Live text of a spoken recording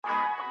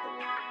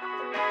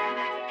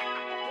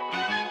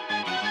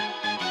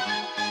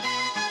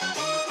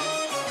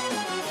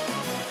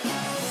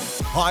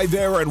Hi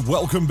there and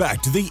welcome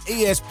back to the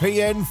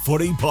ESPN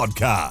Footy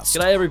Podcast.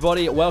 G'day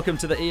everybody, welcome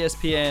to the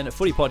ESPN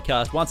Footy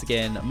Podcast once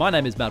again. My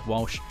name is Matt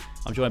Walsh.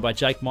 I'm joined by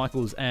Jake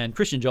Michaels and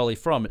Christian Jolly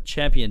from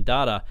Champion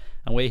Data,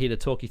 and we're here to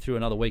talk you through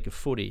another week of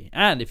footy.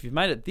 And if you've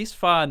made it this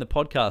far in the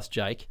podcast,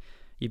 Jake,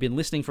 you've been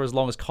listening for as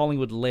long as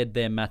Collingwood led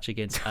their match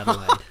against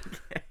Adelaide.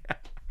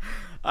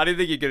 I didn't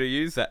think you were going to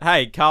use that.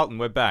 Hey, Carlton,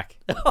 we're back.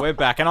 We're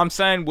back. And I'm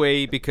saying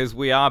we because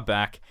we are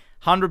back.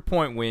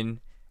 100-point win.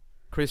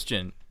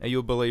 Christian, are you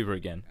a believer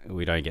again?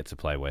 We don't get to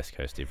play West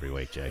Coast every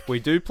week, Jake.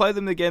 We do play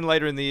them again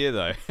later in the year,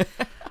 though.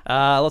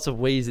 Lots of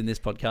we's in this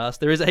podcast.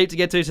 There is a heap to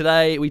get to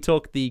today. We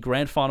talk the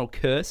grand final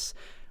curse.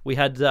 We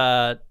had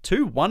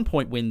two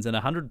 1-point wins and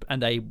a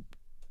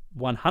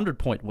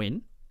 100-point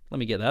win. Let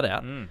me get that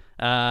out.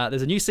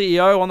 There's a new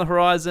CEO on the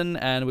horizon,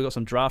 and we've got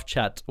some draft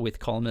chat with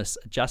columnist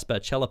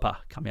Jasper Chelapa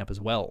coming up as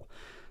well.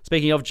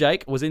 Speaking of,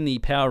 Jake was in the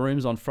power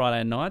rooms on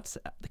Friday night.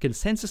 The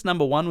consensus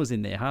number one was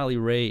in there, Harley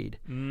Reid.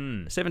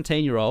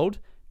 17-year-old.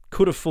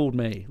 Could have fooled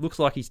me. Looks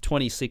like he's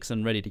 26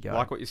 and ready to go.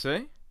 Like what you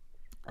see?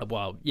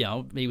 Well,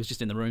 yeah, he was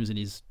just in the rooms in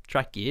his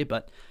track gear,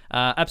 but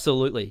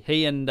absolutely.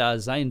 He and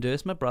Zane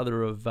Dursma,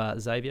 brother of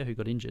Xavier, who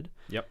got injured,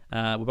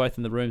 were both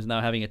in the rooms, and they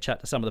were having a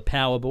chat to some of the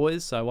power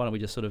boys. So why don't we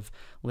just sort of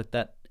let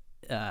that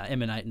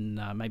emanate, and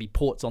maybe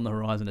Port's on the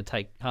horizon to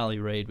take Harley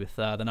Reid with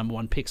the number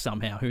one pick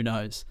somehow. Who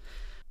knows?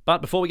 But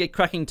before we get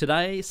cracking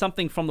today,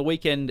 something from the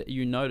weekend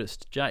you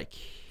noticed, Jake.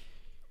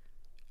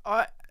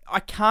 I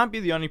can't be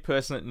the only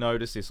person that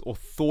noticed this or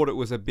thought it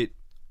was a bit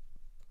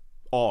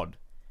odd.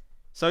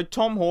 So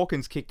Tom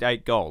Hawkins kicked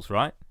 8 goals,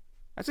 right?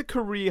 That's a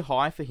career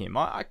high for him.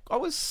 I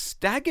was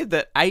staggered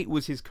that 8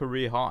 was his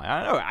career high.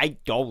 I know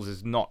 8 goals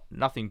is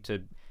nothing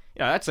to,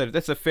 that's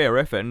a fair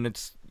effort, and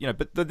it's,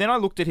 but then I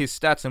looked at his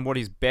stats and what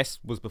his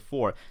best was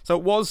before. So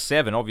it was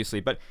 7,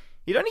 obviously, but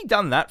he'd only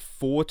done that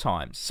 4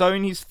 times. So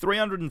in his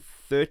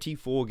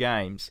 334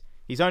 games,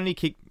 he's only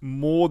kicked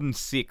more than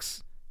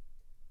 6.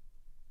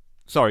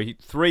 Sorry,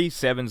 3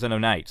 7s and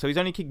an 8. So he's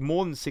only kicked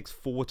more than 6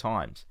 4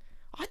 times.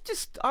 I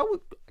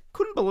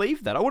couldn't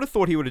believe that. I would have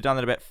thought he would have done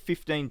that about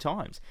 15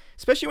 times.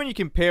 Especially when you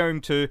compare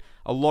him to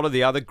a lot of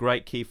the other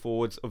great key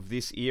forwards of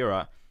this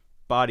era.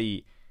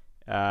 Buddy,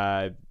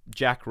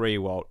 Jack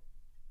Riewoldt,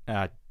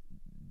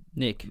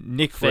 Nick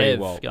Fev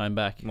Riewoldt going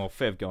back. Well,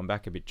 Fev going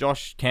back a bit.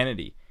 Josh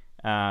Kennedy,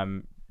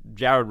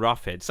 Jared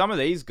Roughhead. Some of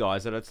these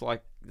guys that it's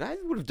like, they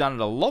would have done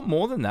it a lot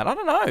more than that. I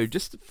don't know.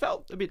 Just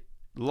felt a bit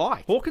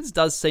light. Hawkins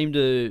does seem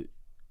to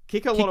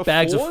kick a lot of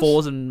bags fours? of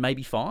 4s and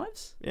maybe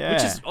 5s, yeah,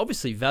 which is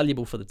obviously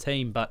valuable for the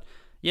team. But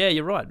yeah,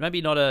 you're right.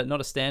 Maybe not a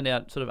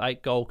standout sort of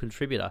 8-goal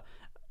contributor.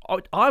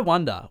 I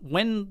wonder,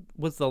 when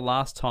was the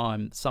last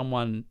time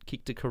someone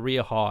kicked a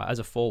career high as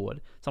a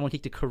forward? Someone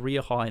kicked a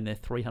career high in their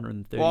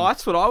 330. Well,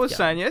 that's what I was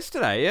saying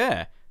yesterday.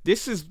 Yeah,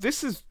 this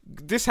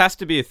has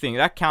to be a thing.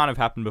 That can't have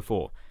happened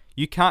before.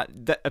 You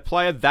can't, a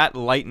player that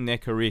late in their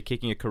career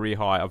kicking a career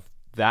high of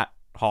that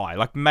high.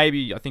 Like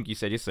maybe, I think you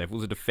said yesterday, if it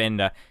was a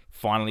defender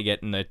finally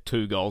getting the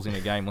 2 goals in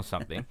a game or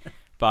something.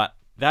 But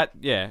that,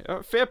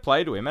 fair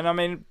play to him. And I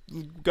mean,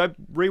 go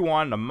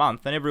rewind a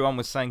month and everyone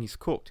was saying he's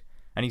cooked.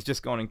 And he's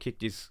just gone and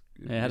kicked his...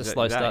 Yeah, had a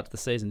slow start to the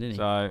season, didn't he?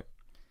 So,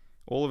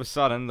 all of a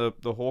sudden, the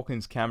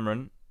Hawkins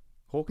Cameron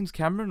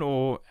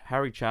or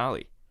Harry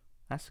Charlie?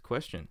 That's the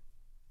question.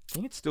 I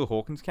think it's still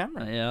Hawkins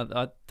Cameron. Yeah,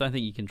 I don't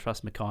think you can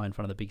trust Mackay in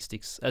front of the big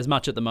sticks as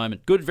much at the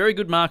moment. Very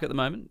good mark at the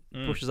moment.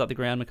 Pushes up the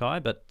ground, Mackay.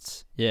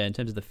 But yeah, in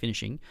terms of the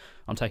finishing,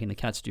 I'm taking the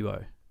Cats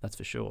duo. That's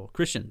for sure.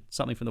 Christian,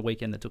 something from the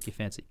weekend that took your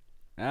fancy?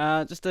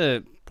 Just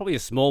probably a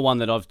small one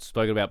that I've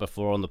spoken about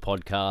before on the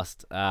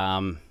podcast.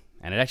 And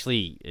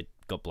it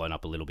got blown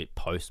up a little bit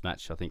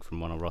post-match, I think,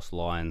 from one of Ross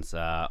Lyon's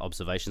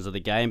observations of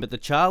the game. But the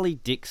Charlie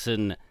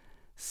Dixon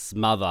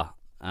smother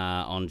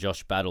on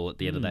Josh Battle at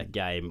the end of that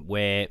game,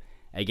 where,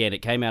 again, it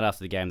came out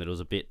after the game that it was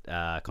a bit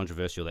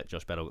controversial that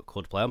Josh Battle got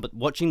called to play on. But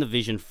watching the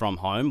vision from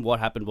home, what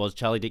happened was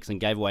Charlie Dixon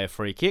gave away a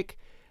free kick,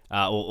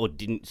 or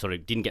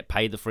didn't get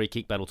paid the free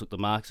kick. Battle took the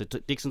mark, so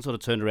Dixon sort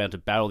of turned around to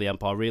barrel the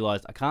umpire.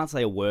 Realised I can't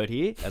say a word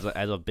here, as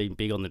I've been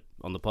big on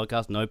the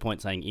podcast. No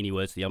point saying any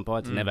words to the umpire.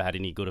 It's never had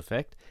any good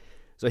effect.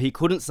 So he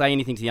couldn't say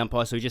anything to the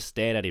umpire, so he just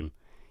stared at him.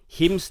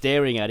 Him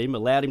staring at him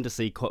allowed him to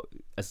see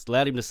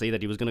that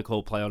he was going to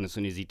call play on as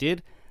soon as he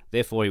did.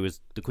 Therefore, he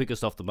was the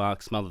quickest off the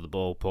mark, smothered the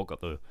ball. Port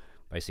got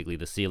basically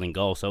the sealing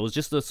goal. So it was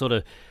just I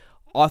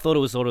thought it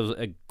was sort of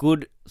a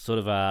good sort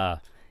of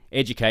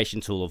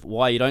education tool of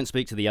why you don't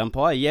speak to the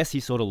umpire. Yes, he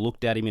sort of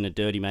looked at him in a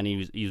dirty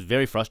manner. He was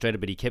very frustrated,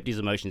 but he kept his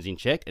emotions in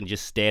check and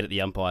just stared at the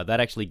umpire. That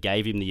actually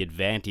gave him the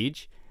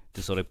advantage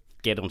to sort of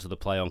get onto the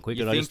play on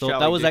quicker. I just thought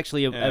that was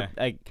actually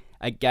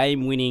a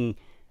game-winning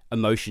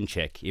emotion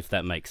check, if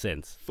that makes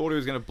sense. Thought he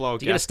was going to blow a gasket.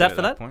 Did you get a stat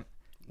for that? Point.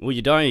 Well,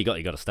 you don't. You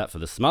got a stat for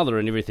the smother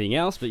and everything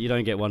else, but you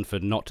don't get one for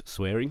not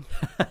swearing.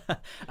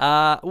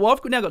 Well,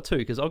 I've now got two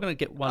because I'm going to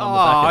get one on the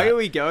back of that. Here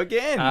we go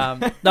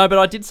again. No, but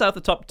I did say at the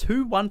top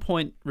 2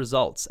 1-point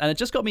results, and it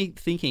just got me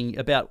thinking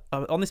about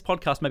on this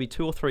podcast maybe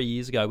 2 or 3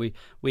 years ago.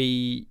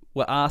 We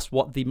were asked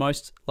what the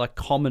most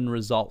common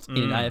result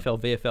in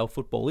AFL VFL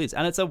football is,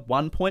 and it's a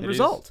 1-point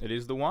result. It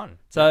is the one.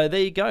 So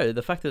there you go.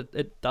 The fact that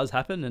it does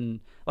happen,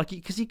 and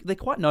because they're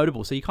quite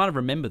notable, so you kind of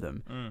remember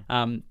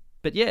them.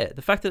 But yeah,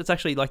 the fact that it's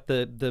actually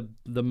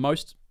the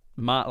most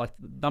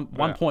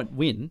 1 point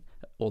win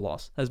or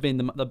loss has been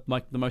the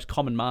most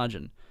common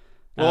margin.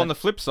 Well, on the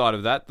flip side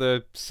of that,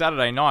 the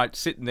Saturday night,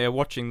 sitting there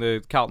watching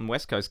the Carlton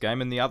West Coast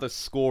game and the other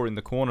score in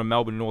the corner,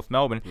 Melbourne, North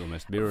Melbourne.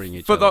 Almost mirroring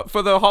each other.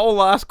 For the whole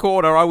last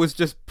quarter, I was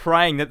just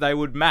praying that they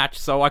would match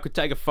so I could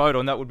take a photo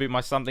and that would be my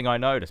something I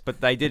noticed.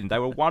 But they didn't. They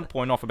were 1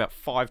 point off about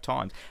 5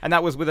 times. And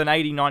that was with an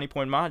 80,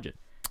 90-point margin.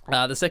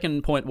 The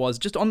second point was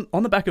just on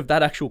the back of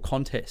that actual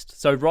contest.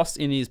 So Ross,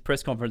 in his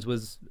press conference,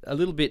 was a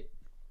little bit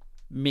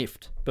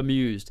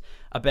bemused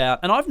about,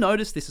 and I've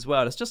noticed this as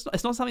well. It's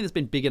not something that's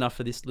been big enough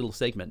for this little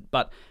segment,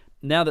 but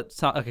now that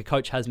a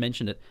coach has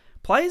mentioned it,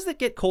 players that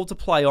get called to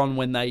play on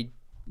when they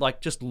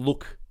just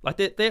look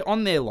they're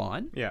on their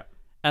line,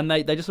 and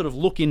they just sort of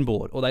look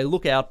inboard or they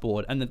look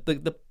outboard, and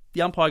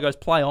the umpire goes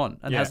play on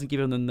and hasn't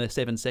given them the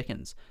 7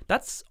 seconds.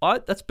 That's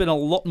been a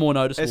lot more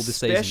noticeable this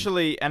season.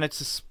 Especially, and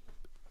it's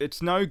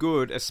no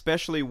good,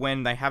 especially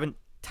when they haven't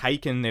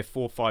taken their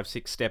 4, 5,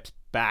 6 steps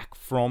back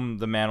from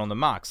the man on the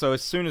mark. So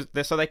as soon as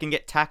they can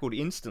get tackled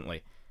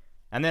instantly,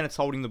 and then it's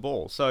holding the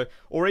ball. So,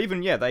 or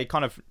even they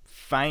kind of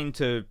feign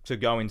to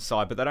go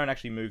inside, but they don't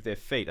actually move their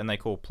feet, and they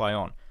call play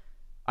on.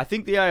 I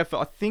think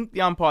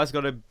the umpire's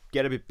got to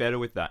get a bit better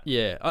with that.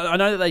 Yeah, I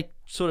know that they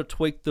sort of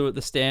tweaked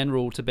the stand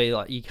rule to be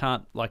you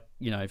can't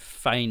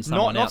feign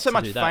someone not so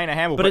much feign a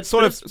handball, but it's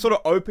sort of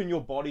open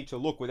your body to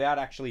look without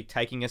actually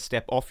taking a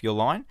step off your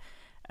line.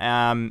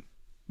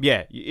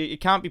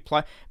 It can't be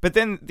play. But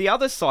then the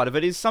other side of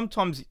it is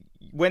sometimes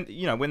when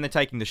they're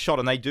taking the shot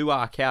and they do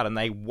arc out and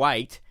they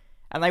wait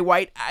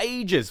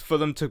ages for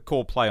them to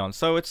call play on.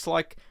 So it's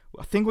I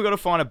think we've got to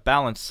find a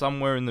balance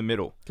somewhere in the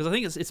middle. Because I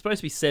think it's supposed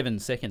to be 7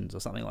 seconds or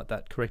something like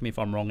that. Correct me if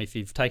I'm wrong. If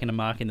you've taken a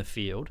mark in the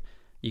field,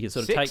 you can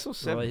sort of 6 or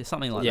 7?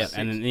 Something like that.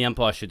 Yeah, and the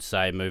umpire should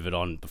say move it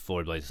on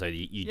before it plays. So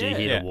you do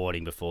hear the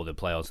warning before the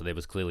play on. So there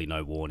was clearly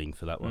no warning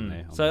for that one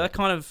there. So that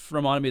kind of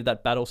reminded me of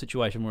that battle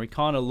situation where he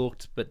kind of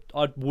looked, but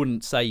I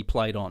wouldn't say he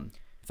played on,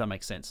 if that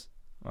makes sense.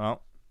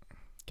 Well,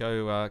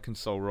 go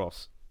console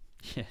Ross.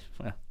 Yeah,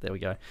 well, there we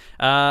go.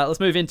 Let's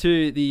move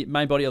into the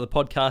main body of the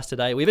podcast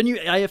today. We have a new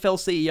AFL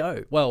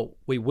CEO. Well,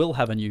 we will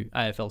have a new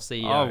AFL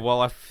CEO. Oh,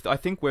 well, I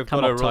think we've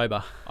come got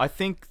October. I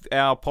think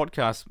our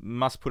podcast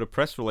must put a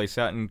press release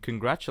out and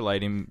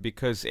congratulate him,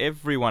 because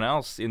everyone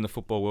else in the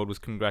football world was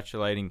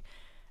congratulating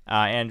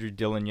Andrew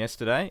Dillon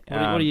yesterday.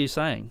 What are you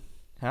saying?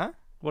 Huh?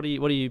 What are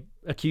you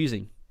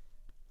accusing?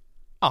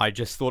 I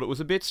just thought it was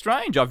a bit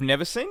strange. I've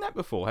never seen that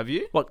before. Have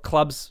you? What,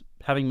 clubs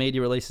having media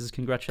releases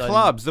congratulating?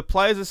 Clubs, the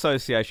Players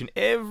Association,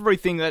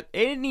 everything that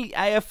any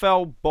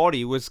AFL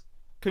body was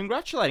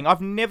congratulating.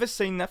 I've never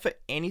seen that for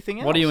anything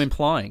else. What are you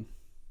implying?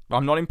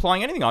 I'm not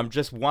implying anything. I'm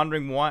just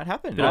wondering why it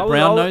happened.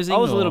 Brown nosing? I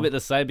was a little bit the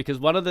same, because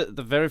one of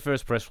the very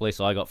first press release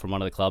I got from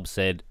one of the clubs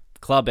said,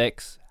 Club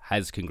X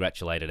has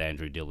congratulated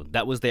Andrew Dillon.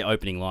 That was their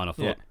opening line. I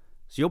thought,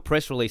 so your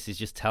press release is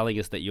just telling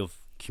us that you've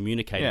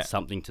communicated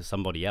something to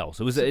somebody else.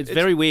 It's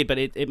very weird, but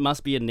it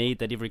must be a need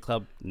that every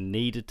club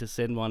needed to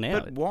send one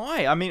out. But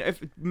why? I mean,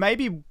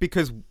 maybe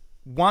because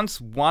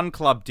once one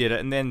club did it,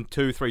 and then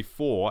 2, 3,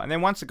 4, and then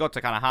once it got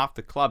to kind of half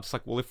the clubs, it's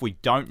like, well, if we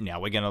don't now,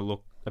 we're going to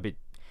look a bit...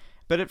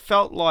 But it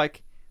felt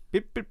like a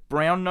bit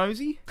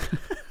brown-nosy.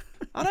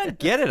 I don't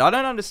get it. I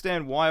don't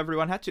understand why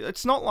everyone had to.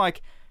 It's not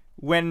like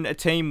when a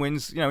team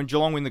wins, when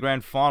Geelong win the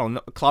grand final,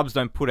 clubs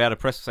don't put out a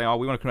press saying,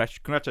 we want to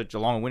congratulate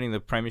Geelong on winning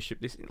the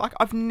premiership.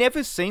 I've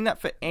never seen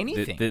that for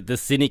anything. The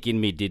cynic in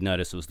me did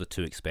notice it was the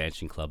 2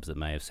 expansion clubs that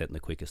may have sent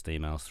the quickest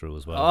emails through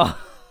as well.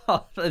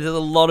 Oh, there's a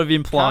lot of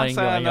implying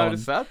going on. Can't say I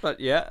noticed that, but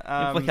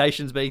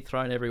implications being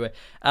thrown everywhere.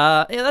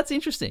 That's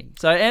interesting.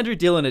 So Andrew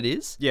Dillon it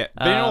is. Yeah,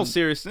 but in all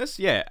seriousness,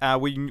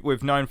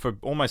 we've known for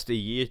almost a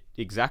year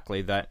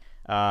exactly that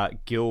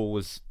Gill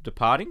was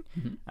departing,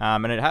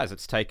 and it has.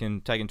 It's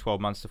taken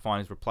 12 months to find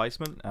his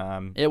replacement.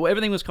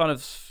 Everything was kind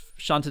of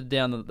shunted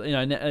down.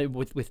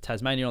 With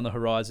Tasmania on the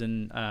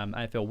horizon,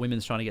 AFL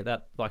Women's trying to get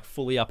that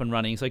fully up and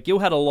running. So Gill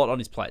had a lot on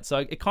his plate. So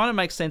it kind of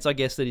makes sense, I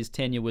guess, that his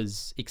tenure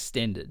was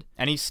extended.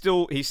 And he's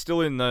still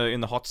in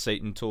the hot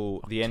seat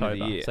until the end of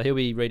the year. So he'll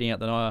be reading out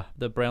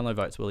the Brownlow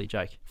votes, will he,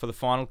 Jake? For the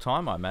final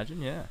time, I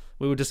imagine. Yeah.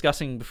 We were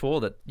discussing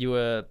before that he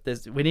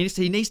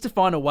needs to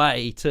find a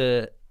way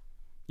to.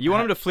 You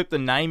want him to flip the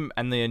name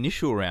and the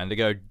initial around to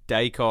go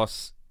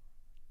Dacos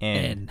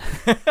N.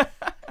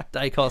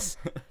 Dacos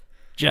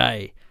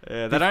J.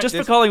 Yeah, just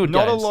for Collingwood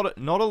games.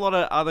 Not a lot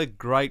of other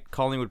great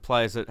Collingwood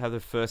players that have their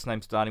first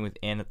name starting with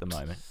N at the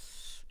moment.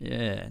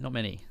 Yeah, not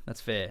many.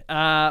 That's fair.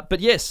 But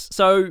yes,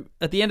 so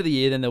at the end of the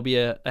year, then there'll be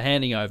a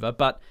handing over.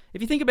 But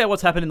if you think about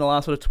what's happened in the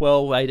last sort of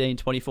 12, 18,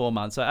 24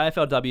 months, so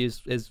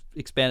AFLW has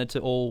expanded to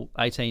all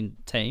 18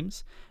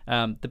 teams.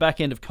 The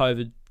back end of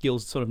COVID,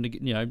 Gil's sort of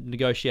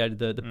negotiated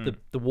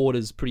the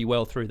waters pretty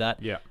well through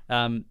that. Yeah.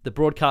 The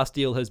broadcast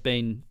deal has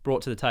been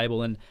brought to the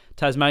table, and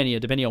Tasmania,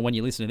 depending on when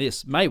you listen to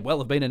this, may well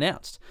have been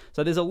announced.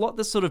 So there's a lot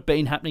that's sort of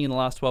been happening in the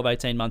last 12,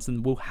 18 months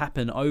and will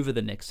happen over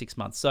the next 6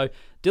 months. So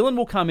Dylan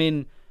will come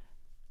in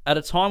at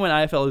a time when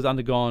AFL has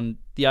undergone,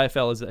 the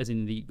AFL as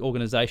in the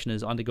organisation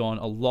has undergone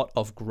a lot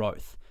of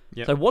growth.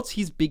 Yep. So what's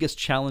his biggest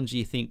challenge, do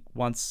you think,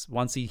 once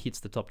he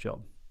hits the top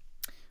job?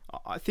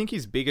 I think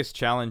his biggest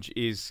challenge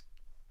is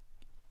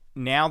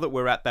now that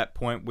we're at that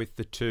point with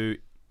the two,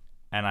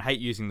 and I hate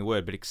using the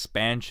word, but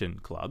expansion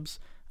clubs,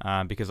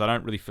 because I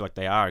don't really feel like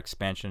they are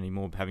expansion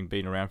anymore, having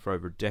been around for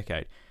over a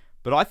decade.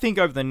 But I think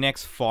over the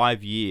next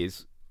 5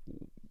 years,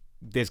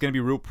 there's going to be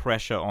real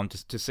pressure on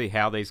to see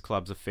how these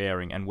clubs are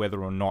faring and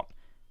whether or not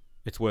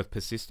it's worth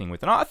persisting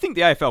with. And I think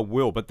the AFL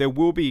will, but there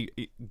will be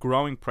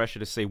growing pressure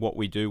to see what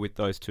we do with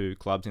those two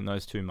clubs in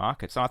those two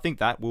markets. And I think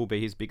that will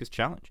be his biggest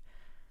challenge.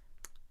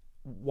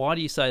 Why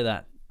do you say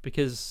that?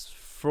 Because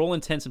for all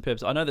intents and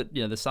purposes, I know that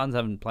the Suns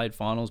haven't played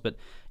finals, but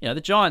the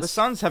Giants, the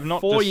Suns have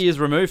not 4 years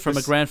removed from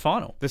a grand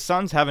final. The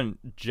Suns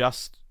haven't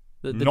just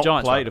the not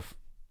Giants played.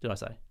 Did I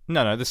say?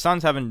 No. The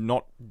Suns haven't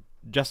not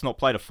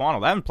played a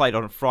final. They haven't played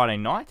on a Friday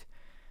night.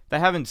 They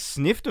haven't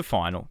sniffed a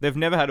final. They've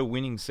never had a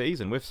winning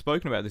season. We've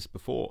spoken about this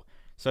before.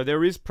 So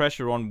there is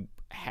pressure on,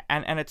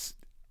 and it's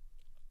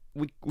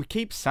we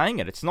keep saying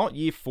it. It's not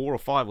year 4 or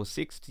 5 or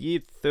 6. It's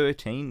year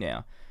 13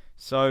 now.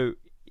 So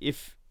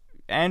if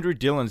Andrew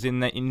Dillon's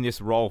in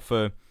this role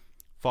for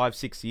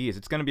 5-6 years,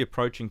 it's going to be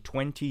approaching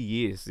 20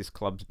 years this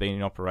club's been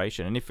in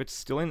operation. And if it's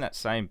still in that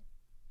same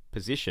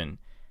position,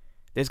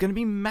 there's going to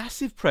be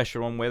massive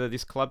pressure on whether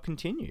this club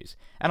continues.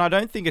 And I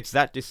don't think it's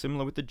that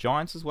dissimilar with the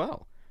Giants as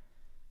well,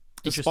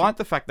 despite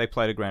the fact they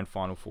played a grand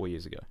final 4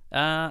 years ago.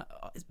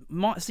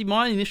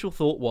 My initial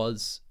thought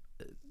was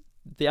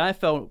the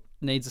AFL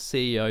needs a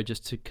CEO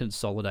just to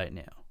consolidate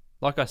now.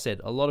 Like I said,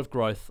 a lot of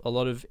growth, a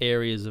lot of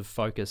areas of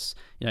focus.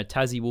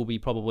 Tassie will be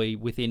probably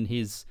within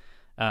his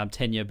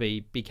tenure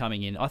be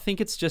coming in. I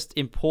think it's just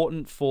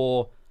important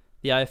for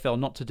the AFL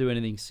not to do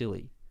anything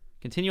silly.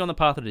 Continue on the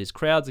path that it is.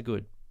 Crowds are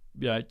good.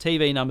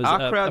 TV numbers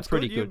are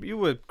pretty good. You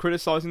were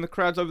criticising the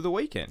crowds over the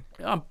weekend.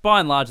 By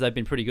and large, they've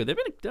been pretty good.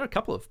 There are a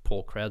couple of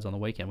poor crowds on the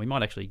weekend. We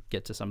might actually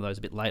get to some of those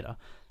a bit later.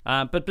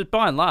 But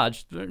by and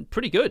large,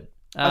 pretty good.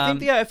 I think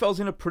the AFL's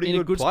in a pretty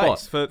good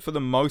place spot for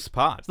the most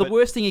part. The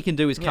worst thing he can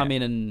do is come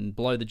in and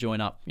blow the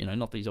joint up.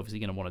 Not that he's obviously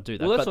going to want to do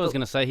that. Well, that's what I was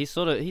going to say.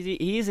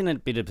 He is in a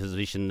bit of a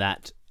position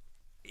that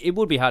it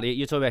would be hard.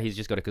 You're talking about he's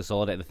just got to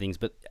consolidate the things.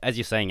 But as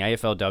you're saying,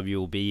 AFLW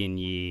will be in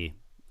year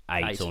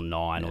 8 or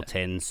 9 or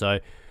 10. So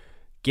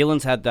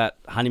Gillen's had that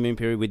honeymoon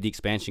period with the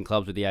expansion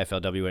clubs with the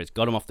AFLW where it's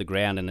got them off the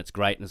ground and it's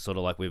great and it's sort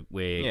of like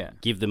we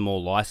give them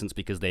more license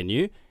because they're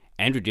new.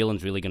 Andrew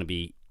Dillon's really going to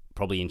be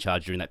probably in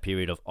charge during that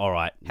period of, all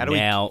right, how do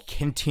we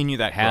continue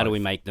that growth? How do we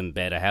make them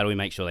better? How do we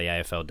make sure the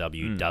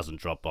AFLW doesn't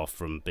drop off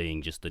from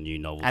being just the new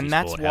novelty sport? And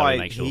that's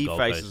why he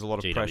faces a lot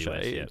of GWS, pressure.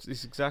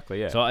 It's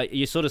exactly, yeah. So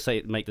you sort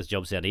of make this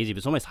job sound easy, but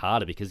it's almost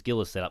harder because Gill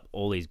has set up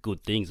all these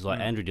good things. It's like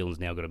Andrew Dillon's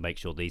now got to make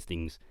sure these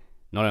things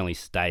not only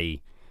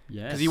stay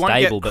because he won't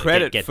stable, get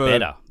credit but get for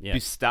better.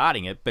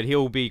 Starting it, but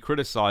he'll be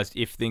criticised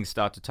if things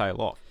start to tail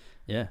off.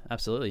 Yeah,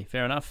 absolutely.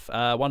 Fair enough.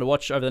 One to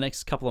watch over the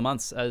next couple of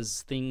months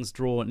as things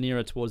draw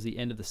nearer towards the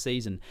end of the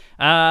season.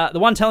 The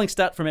one telling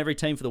stat from every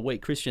team for the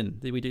week. Christian,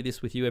 we do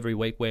this with you every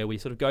week where we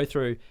sort of go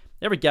through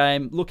every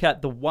game, look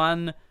at the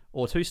one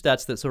or two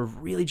stats that sort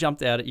of really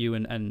jumped out at you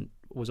and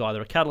was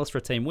either a catalyst for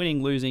a team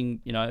winning,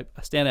 losing, a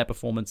standout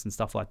performance and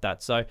stuff like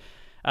that. So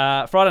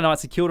Friday night,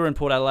 St Kilda and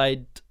Port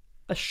Adelaide,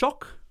 a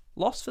shock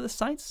loss for the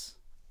Saints,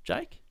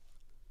 Jake?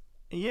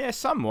 Yeah,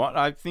 somewhat.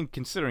 I think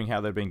considering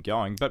how they've been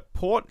going. But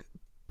Port's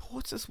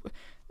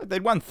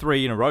they'd won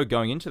 3 in a row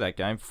going into that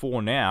game,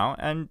 4 now,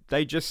 and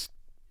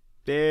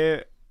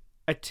they're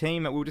a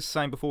team that we were just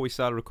saying before we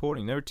started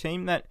recording. They're a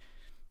team that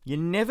you're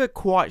never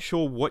quite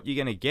sure what you're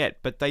going to get,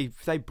 but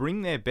if they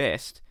bring their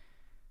best,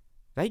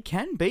 they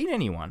can beat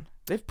anyone.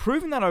 They've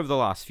proven that over the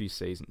last few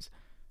seasons.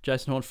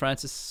 Jason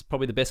Horne-Francis,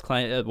 probably the best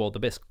the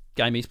best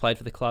game he's played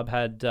for the club,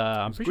 had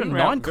I'm pretty sure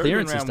 9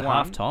 clearances to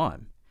half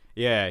time.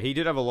 Yeah, he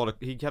did have a lot of.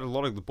 He had a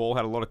lot of the ball,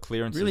 had a lot of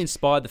clearances. Really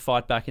inspired the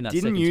fight back in that.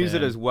 Didn't second use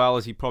term. it as well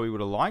as he probably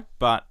would have liked,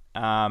 but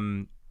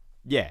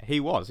he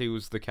was. He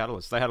was the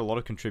catalyst. They had a lot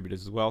of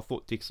contributors as well.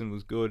 Thought Dixon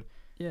was good.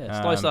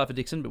 Yeah, slow start for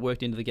Dixon, but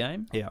worked into the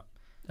game. Yeah.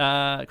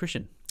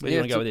 Christian, where do you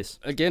want to go with this?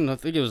 Again, I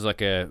think it was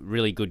like a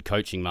really good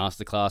coaching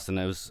masterclass, and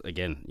it was,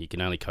 again, you can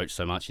only coach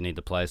so much. You need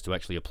the players to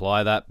actually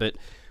apply that, but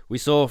we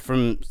saw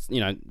from,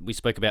 we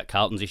spoke about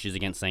Carlton's issues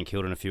against St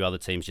Kilda and a few other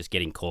teams just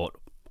getting caught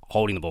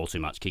holding the ball too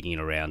much, kicking it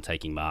around,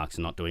 taking marks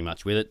and not doing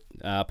much with it.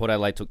 Port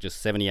Adelaide took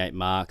just 78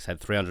 marks,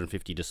 had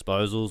 350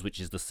 disposals, which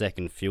is the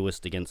second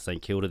fewest against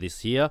St Kilda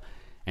this year,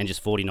 and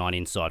just 49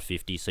 inside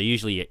 50. So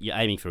usually you're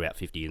aiming for about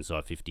 50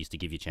 inside 50s to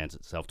give you a chance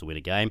itself to win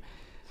a game.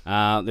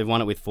 They've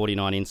won it with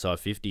 49 inside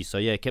 50. So,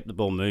 yeah, kept the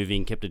ball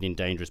moving, kept it in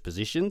dangerous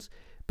positions.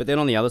 But then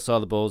on the other side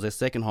of the ball, their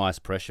second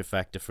highest pressure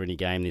factor for any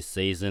game this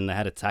season. They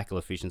had a tackle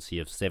efficiency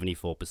of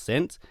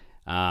 74%.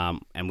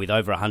 And with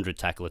over 100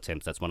 tackle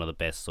attempts, that's one of the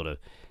best sort of,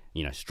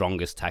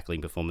 strongest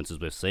tackling performances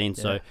we've seen.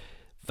 Yeah. So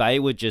they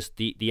were just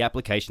the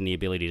application, the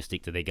ability to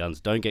stick to their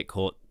guns, don't get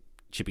caught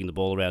chipping the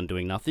ball around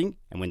doing nothing.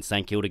 And when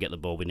St Kilda get the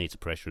ball, we need to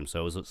pressure them.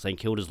 So it was St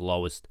Kilda's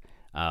lowest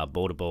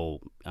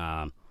ball-to-ball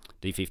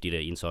D50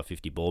 to inside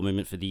 50 ball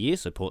movement for the year.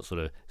 So Port sort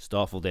of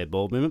stifled their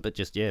ball movement, but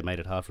just, made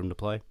it hard for them to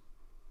play.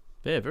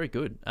 Yeah, very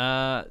good.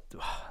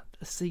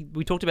 See,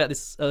 we talked about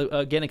this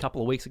again a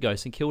couple of weeks ago.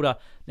 St Kilda,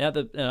 now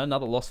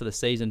another loss for the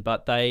season,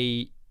 but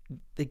they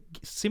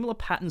similar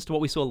patterns to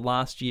what we saw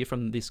last year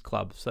from this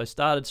club. So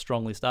started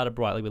strongly, started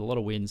brightly with a lot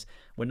of wins.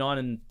 We're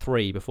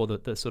 9-3 before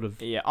the sort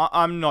of... Yeah,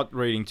 I'm not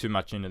reading too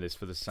much into this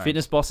for the Saints.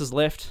 Fitness bosses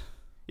left.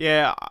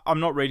 Yeah, I'm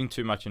not reading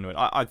too much into it.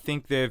 I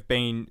think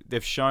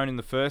they've shown in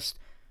the first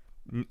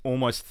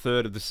almost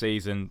third of the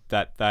season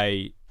that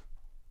they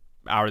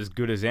are as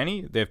good as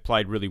any. They've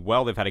played really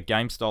well. They've had a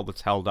game style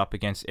that's held up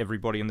against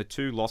everybody, and the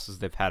two losses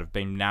they've had have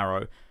been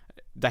narrow.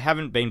 They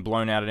haven't been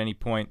blown out at any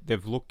point.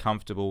 They've looked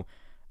comfortable.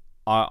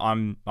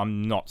 I'm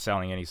not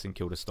selling any St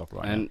Kilda stock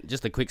right now. And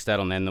just a quick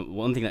stat on them. The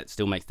one thing that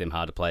still makes them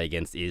hard to play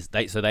against is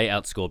they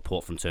outscored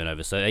Port from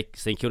turnover. So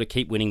St Kilda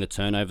keep winning the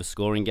turnover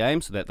scoring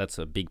game. So that's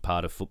a big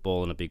part of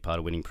football and a big part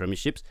of winning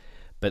premierships.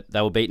 But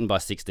they were beaten by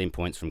 16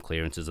 points from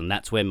clearances, and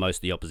that's where most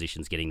of the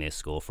opposition's getting their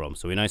score from.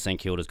 So we know St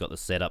Kilda's got the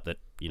setup that,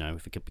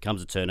 if it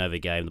becomes a turnover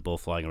game, the ball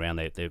flying around,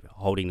 they're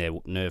holding their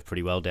nerve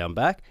pretty well down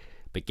back.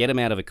 But get them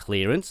out of a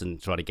clearance and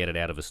try to get it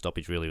out of a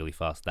stoppage really, really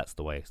fast. That's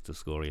the way to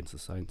score against the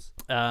Saints.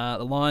 The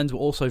Lions were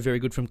also very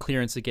good from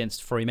clearance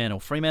against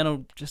Fremantle.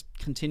 Fremantle just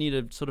continue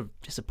to sort of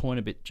disappoint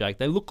a bit, Jake.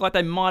 They look like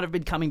they might have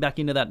been coming back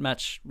into that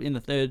match in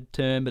the third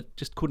term, but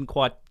just couldn't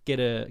quite get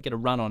a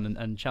run on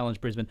and challenge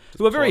Brisbane,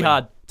 who were very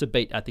hard to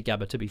beat at the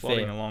Gabba, to be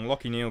fair. Along.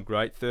 Lockie Neal,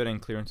 great. 13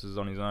 clearances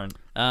on his own.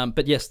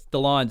 But yes, the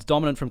Lions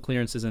dominant from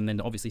clearances and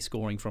then obviously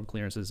scoring from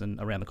clearances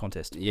and around the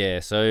contest. Yeah,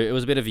 so it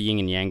was a bit of a yin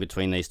and yang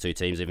between these two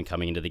teams even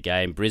coming into the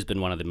game.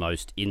 Brisbane, one of the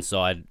most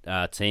inside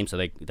teams, so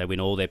they win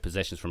all their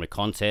possessions from a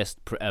contest.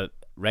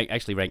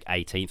 Actually ranked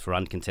 18th for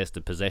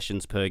uncontested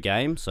possessions per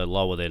game, so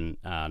lower than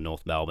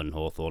North Melbourne,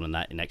 Hawthorn and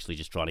that, and actually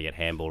just trying to get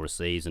handball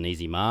receives and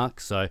easy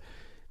marks. So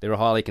they're a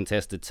highly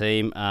contested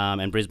team,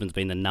 and Brisbane's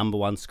been the number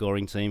one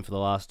scoring team for the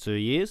last 2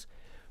 years.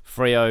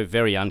 Freo,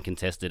 very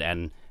uncontested,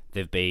 and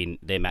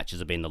their matches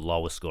have been the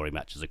lowest scoring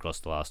matches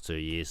across the last 2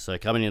 years. So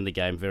coming into the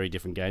game, very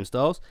different game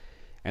styles.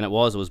 And it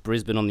was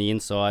Brisbane on the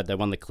inside. They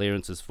won the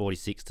clearances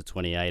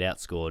 46-28,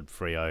 outscored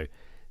Freo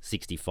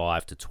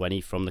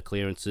 65-20 from the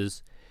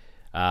clearances.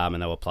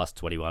 And they were plus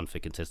 21 for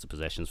contested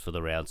possessions for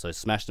the round. So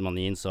smashed them on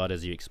the inside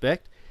as you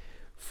expect.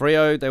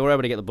 Freo, they were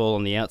able to get the ball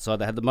on the outside.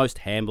 They had the most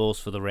handballs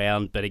for the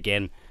round. But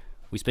again,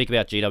 we speak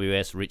about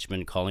GWS,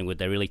 Richmond, Collingwood.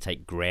 They really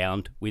take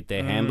ground with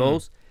their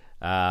handballs.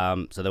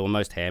 So there were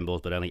most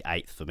handballs, but only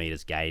 8th for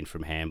metres gained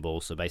from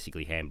handballs. So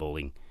basically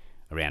handballing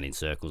around in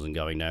circles and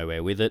going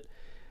nowhere with it.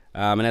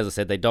 And as I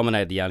said, they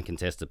dominated the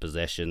uncontested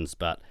possessions,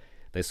 but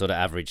they sort of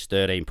averaged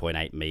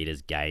 13.8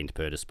 metres gained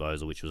per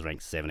disposal, which was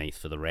ranked 17th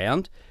for the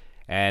round.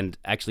 And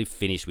actually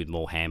finished with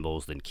more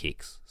handballs than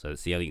kicks. So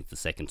it's the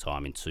second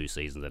time in 2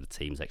 seasons that a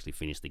team's actually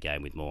finished the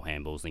game with more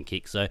handballs than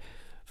kicks. So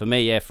for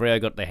me, Freo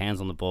got their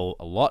hands on the ball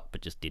a lot,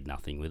 but just did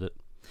nothing with it.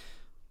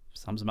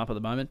 Sums them up at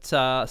the moment.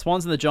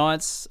 Swans and the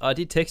Giants. I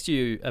did text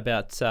you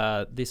about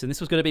this, and this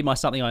was going to be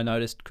something I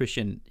noticed,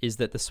 Christian, is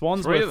that the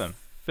Swans were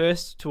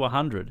first to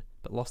 100,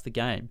 but lost the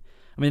game.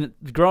 I mean,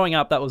 growing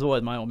up, that was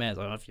always my old man's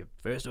like, if you're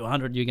first to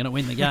 100, you're going to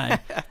win the game.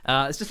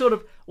 It's just sort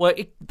of,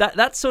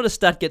 that sort of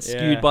stat gets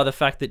skewed by the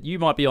fact that you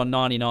might be on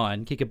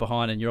 99, kick it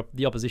behind, and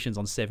the opposition's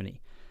on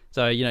 70.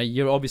 So,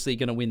 you're obviously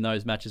going to win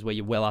those matches where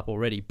you're well up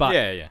already. But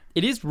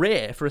it is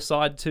rare for a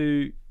side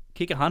to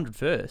kick 100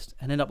 first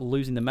and end up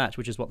losing the match,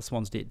 which is what the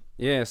Swans did.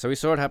 Yeah, so we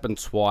saw it happen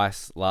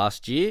twice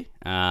last year,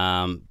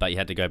 but you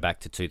had to go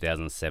back to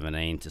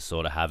 2017 to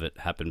sort of have it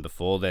happen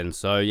before then.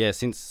 So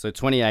since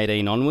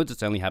 2018 onwards,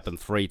 it's only happened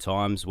 3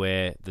 times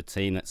where the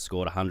team that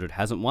scored 100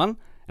 hasn't won,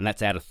 and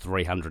that's out of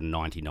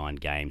 399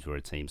 games where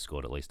a team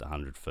scored at least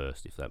 100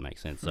 first, if that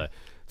makes sense. So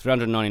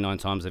 399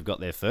 times they've got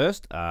there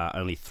first.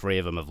 Only 3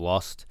 of them have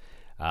lost.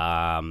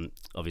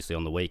 Obviously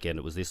on the weekend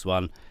it was this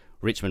one.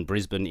 Richmond,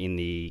 Brisbane in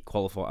the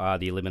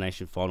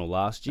elimination final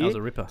last year. That was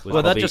a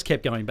ripper. That just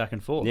kept going back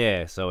and forth.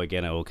 Yeah, so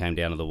again, it all came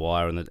down to the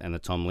wire and the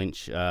Tom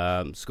Lynch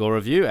score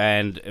review.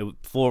 And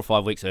 4 or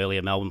 5 weeks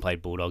earlier, Melbourne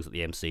played Bulldogs at the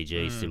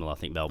MCG. Similar, I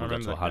think Melbourne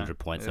got to 100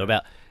 points. Yeah. So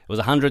it was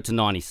 100 to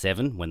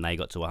 97 when they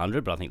got to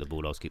 100, but I think the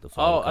Bulldogs kicked the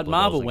final. At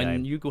Marvel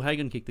when Hugo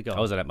Hagen kicked the goal. I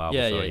was at Marvel.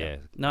 Yeah.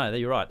 No,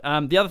 you're right.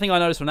 The other thing I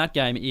noticed from that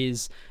game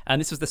is,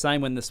 and this was the same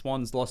when the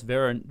Swans lost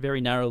very,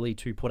 very narrowly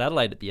to Port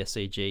Adelaide at the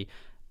SCG,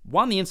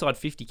 won the inside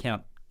 50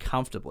 count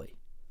comfortably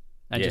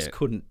and just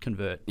couldn't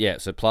convert. Yeah,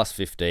 so plus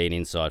 15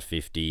 inside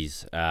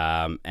 50s.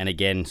 And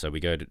again, so we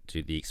go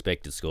to the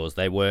expected scores.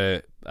 They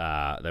were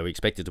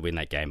expected to win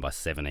that game by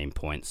 17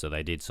 points, so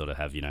they did sort of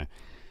have,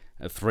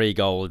 a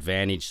 3-goal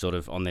advantage sort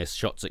of on their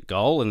shots at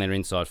goal and their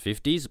inside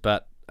 50s.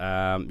 But,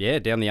 down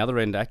the other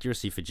end,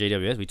 accuracy for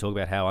GWS, we talk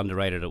about how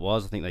underrated it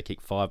was. I think they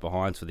kicked 5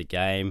 behinds for the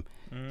game.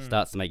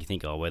 Starts to make you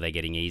think, were they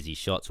getting easy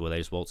shots or were they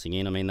just waltzing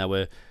in? I mean, they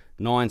were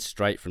 9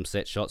 straight from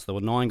set shots. There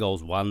were 9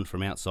 goals won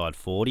from outside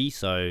 40,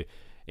 so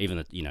even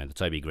the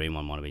Toby Green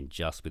one might have been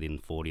just within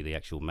 40, the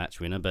actual match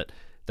winner, but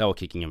they were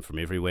kicking them from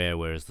everywhere,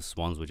 whereas the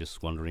Swans were just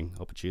squandering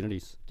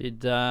opportunities.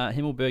 Did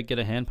Himmelberg get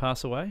a hand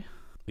pass away?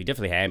 He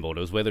definitely handballed.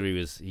 It was whether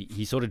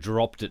he sort of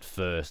dropped it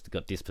first,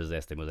 got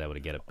dispossessed, and was able to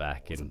get it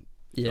back. And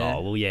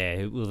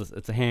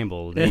it's a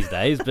handball these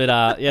days. But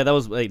that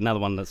was another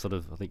one that sort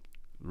of, I think,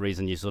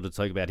 reason you sort of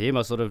talk about him.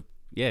 I sort of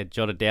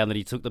jotted down that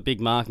he took the big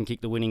mark and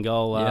kicked the winning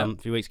goal a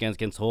few weeks ago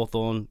against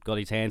Hawthorn. Got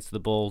his hands to the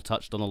ball,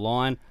 touched on the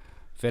line,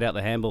 fed out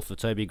the handball for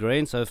Toby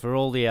Green. So for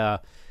all the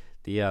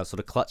sort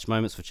of clutch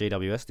moments for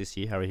GWS this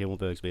year, Harry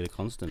Himmelberg's been a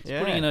constant. He's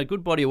putting in a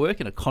good body of work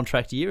in a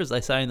contract year, as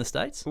they say in the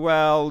States.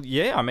 Well,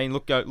 yeah. I mean,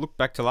 look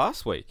back to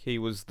last week. He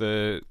was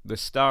the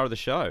star of the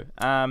show.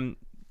 I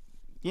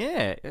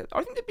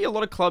think there'd be a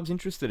lot of clubs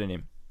interested in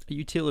him. A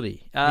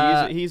utility.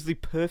 He's the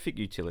perfect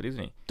utility,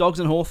 isn't he? Dogs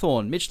and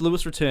Hawthorn. Mitch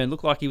Lewis returned.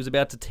 Looked like he was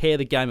about to tear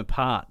the game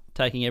apart,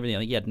 taking everything. I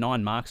think he had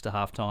 9 marks to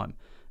half-time.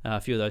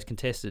 A few of those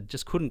contested.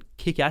 Just couldn't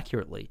kick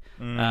accurately.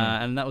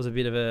 And that was a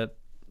bit of a...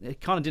 It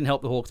kind of didn't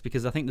help the Hawks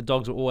because I think the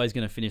Dogs were always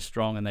going to finish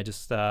strong and they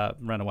just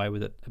ran away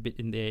with it a bit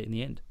in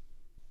the end.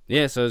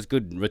 Yeah, so it was a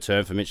good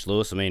return for Mitch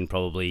Lewis. I mean,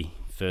 probably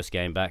first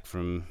game back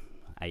from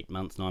 9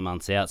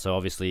 months out. So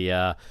obviously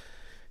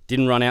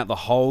didn't run out the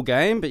whole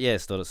game, but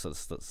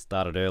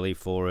started early,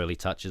 4 early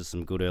touches,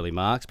 some good early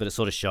marks. But it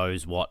sort of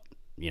shows what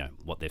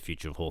their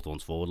future of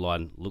Hawthorn's forward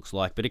line looks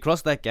like. But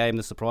across that game,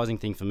 the surprising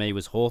thing for me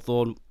was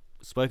Hawthorn,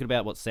 spoken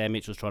about what Sam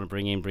Mitchell was trying to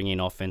bring in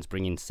offense,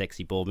 bring in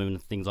sexy ball movement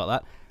and things like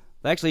that.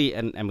 They actually,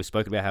 and we've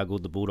spoken about how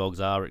good the Bulldogs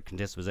are at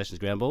contested possessions,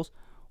 ground balls.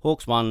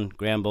 Hawks won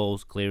ground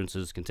balls,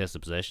 clearances,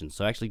 contested possessions.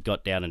 So actually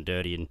got down and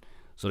dirty and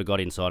sort of got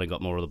inside and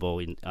got more of the ball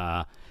in,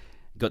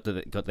 got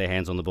their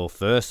hands on the ball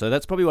first. So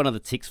that's probably one of the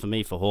ticks for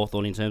me for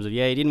Hawthorn in terms of,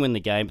 he didn't win the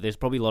game, but there's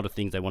probably a lot of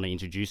things they want to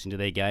introduce into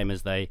their game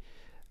as they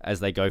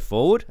go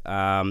forward.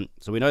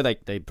 So we know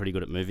they're pretty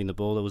good at moving the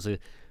ball. There was a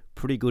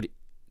pretty good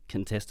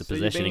contested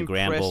possession and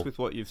ground ball. So you've been impressed with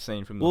what you've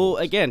seen from the Well,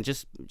 Hawks? again,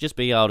 just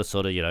being able to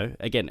sort of,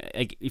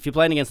 if you're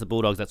playing against the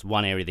Bulldogs, that's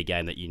one area of the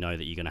game that you know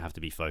that you're going to have to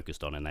be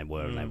focused on, and they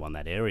were, and they won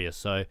that area.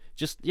 So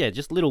just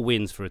little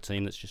wins for a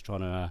team that's just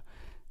trying to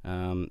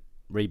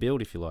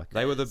rebuild, if you like.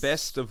 They were the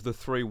best of the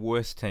 3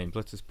 worst teams,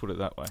 let's just put it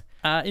that way.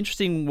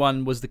 Interesting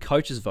one was the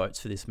coaches' votes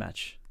for this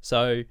match.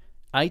 So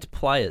 8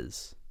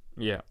 players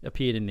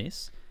appeared in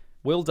this.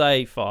 Will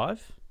Day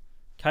 5,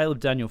 Caleb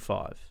Daniel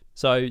 5.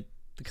 So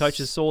the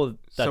coaches saw that.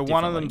 So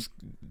one of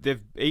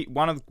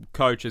the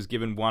coaches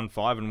given 1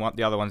 5, and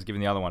the other one's given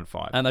the other one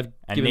 5, and they've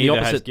given the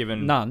opposite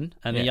none,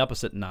 and the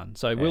opposite none.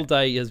 So Will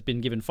Day has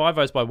been given 5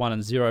 votes by one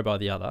and 0 by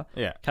the other.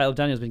 Yeah. Caleb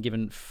Daniel's been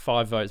given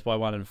 5 votes by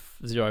one and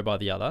 0 by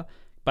the other.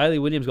 Bailey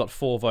Williams got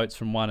 4 votes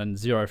from one and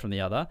 0 from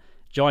the other.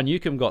 Jai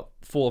Newcomb got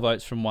 4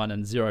 votes from one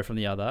and 0 from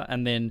the other,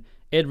 and then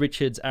Ed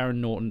Richards, Aaron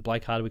Norton,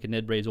 Blake Hardwick, and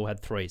Ned Reeves all had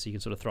 3. So you can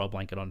sort of throw a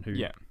blanket on who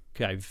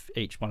gave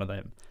each one of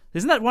them.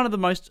 Isn't that one of the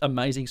most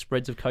amazing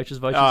spreads of coaches'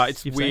 votes?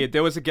 It's weird. Seen?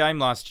 There was a game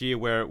last year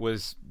where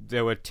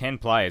there were 10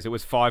 players. It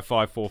was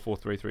 5-5, 4-4,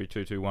 3-3,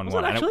 2-2,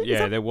 1-1.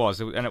 Actually? There was,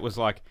 and it was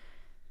like,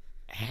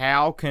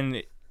 how can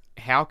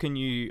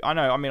you? I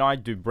know. I mean, I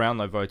do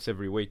Brownlow votes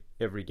every week,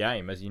 every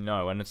game, as you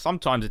know, and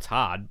sometimes it's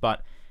hard.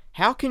 But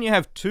how can you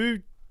have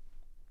 2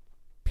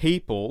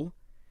 people,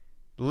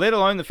 let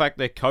alone the fact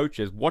they're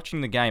coaches,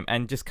 watching the game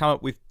and just come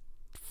up with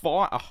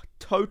a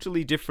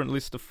totally different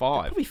list of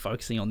 5? They're probably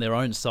focusing on their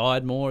own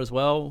side more as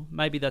well.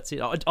 Maybe that's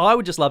it. I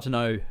would just love to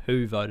know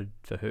who voted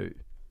for who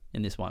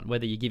in this one.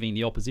 Whether you're giving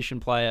the opposition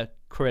player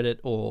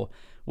credit or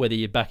whether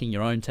you're backing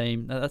your own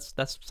team. That's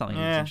something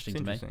that's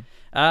interesting to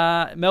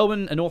me.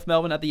 Melbourne and North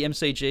Melbourne at the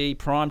MCG,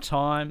 prime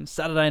time,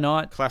 Saturday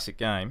night. Classic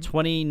game.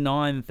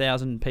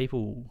 29,000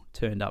 people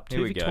turned up.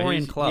 2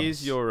 Victorian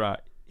clubs.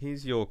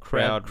 Here's your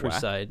crowd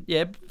crusade.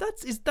 Yeah,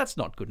 that's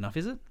not good enough,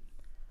 is it?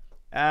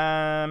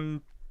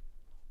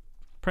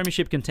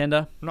 Premiership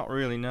contender? Not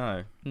really,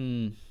 no.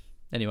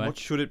 Anyway. What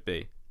should it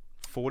be?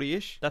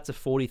 40-ish? That's a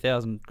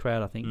 40,000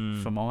 crowd, I think,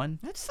 for mine.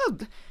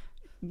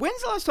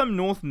 When's the last time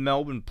North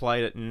Melbourne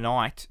played at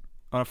night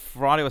on a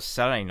Friday or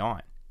Saturday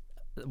night?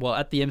 Well,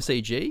 at the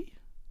MCG,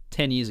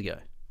 10 years ago.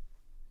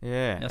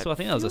 Yeah. So I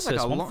think that was a Sir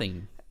Swamp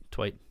Thing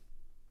tweet.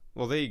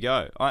 Well, there you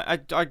go. I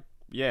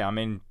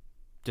mean,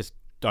 just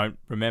don't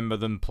remember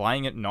them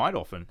playing at night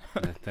often.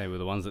 They were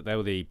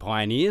the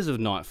pioneers of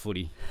night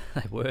footy.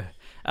 They were.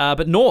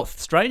 But North,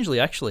 strangely,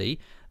 actually,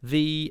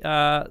 the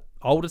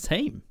older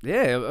team.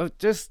 Yeah,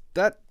 just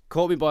that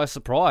caught me by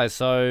surprise.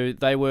 So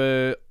they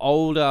were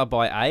older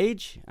by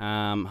age,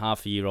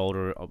 half a year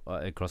older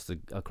across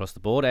the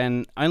board,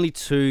 and only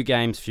 2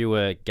 games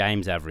fewer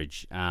games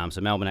average. So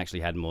Melbourne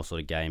actually had more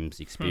sort of games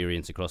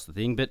experience across the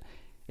thing, but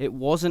it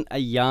wasn't a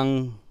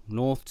young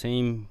North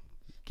team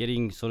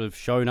getting sort of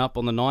shown up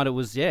on the night. It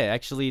was,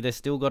 actually they've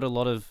still got a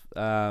lot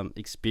of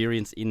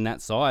experience in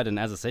that side. And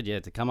as I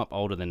said, to come up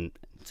older than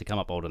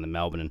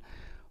Melbourne and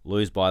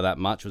lose by that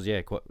much was,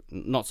 quite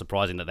not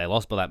surprising that they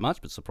lost by that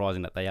much, but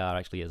surprising that they are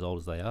actually as old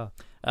as they are.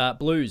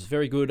 Blues,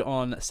 very good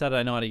on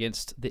Saturday night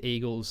against the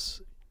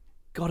Eagles.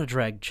 Got to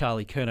drag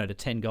Charlie Curnow to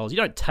 10 goals. You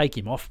don't take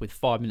him off with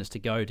 5 minutes to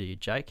go, do you,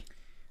 Jake?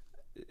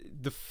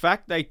 The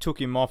fact they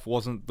took him off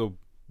wasn't the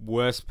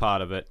worst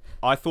part of it.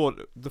 I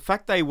thought the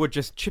fact they were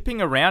just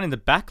chipping around in the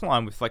back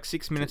line with like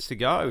 6 minutes to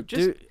go.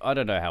 I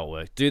don't know how it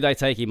works. Do they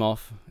take him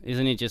off?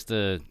 Isn't it just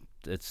a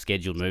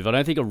scheduled move? I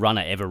don't think a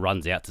runner ever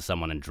runs out to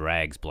someone and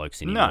drags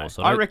blokes anymore. No,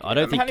 so I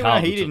don't think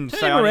Carlton he didn't say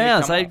turn him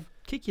around, say,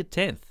 kick your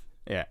 10th.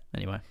 Yeah.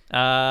 Anyway,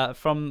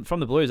 from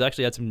the Blues,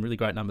 actually had some really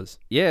great numbers.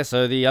 Yeah,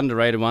 so the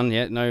underrated one,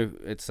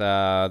 it's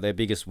their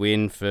biggest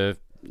win for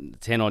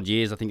 10 odd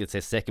years. I think it's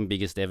their second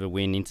biggest ever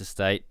win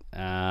interstate.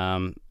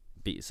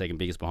 Second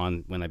biggest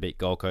behind when they beat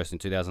Gold Coast in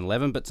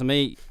 2011. But to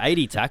me,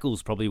 80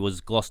 tackles probably was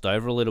glossed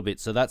over a little bit.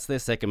 So that's their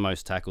second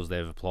most tackles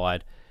they've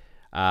applied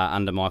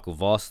under Michael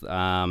Voss,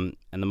 and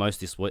the most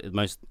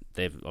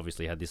they've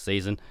obviously had this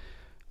season.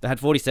 They had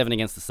 47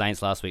 against the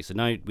Saints last week, so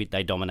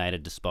they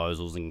dominated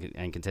disposals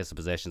and contested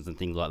possessions and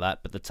things like that.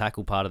 But the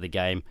tackle part of the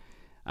game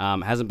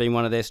hasn't been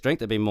one of their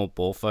strengths. They've been more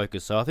ball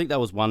focused. So I think that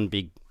was one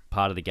big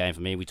part of the game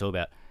for me. We talk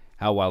about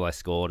how well they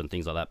scored and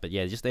things like that. But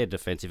just their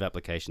defensive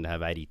application to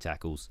have 80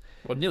 tackles.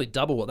 Well, nearly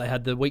double what they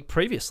had the week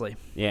previously.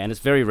 Yeah, and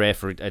it's very rare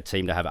for a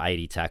team to have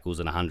 80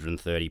 tackles and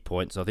 130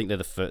 points. I think they're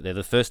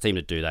the first team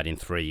to do that in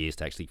 3 years,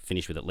 to actually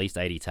finish with at least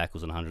 80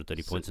 tackles and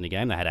 130 points in a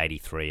game. They had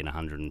 83 and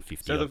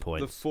 150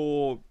 points. The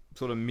four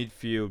sort of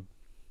midfield,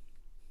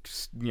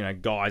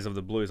 guys of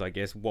the Blues, I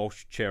guess,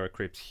 Walsh, Chera,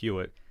 Cripps,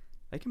 Hewitt,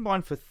 they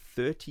combined for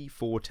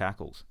 34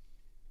 tackles.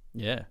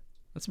 Yeah,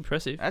 that's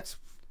impressive.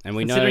 And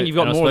we considering know, you've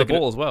got more of the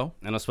ball as well.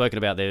 And I've spoken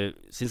about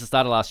since the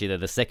start of last year, they're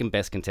the second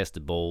best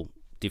contested ball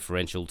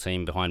differential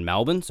team behind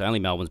Melbourne. So only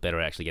Melbourne's better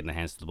at actually getting their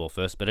hands to the ball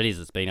first. But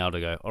it's been able to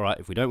go, all right,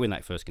 if we don't win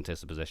that first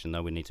contested possession,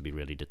 though, we need to be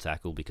ready to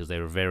tackle, because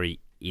they're a very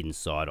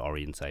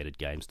inside-orientated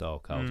game style,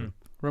 Carlton.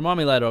 Remind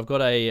me later, I've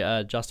got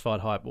a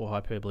justified hype or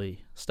hyperbole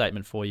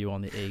statement for you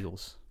on the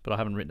Eagles, but I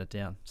haven't written it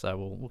down, so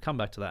we'll come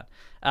back to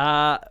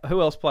that.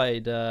 Who else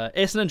played?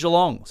 Essendon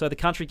Geelong, so the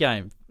country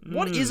game.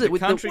 What is it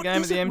with the country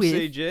game at the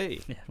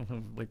MCG? Yeah,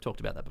 we've talked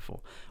about that before.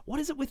 What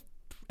is it with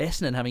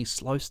Essendon having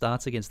slow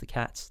starts against the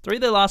Cats? 3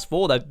 of their last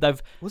 4,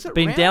 they've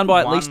been down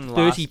by at least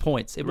 30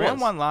 points. It round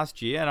was one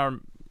last year,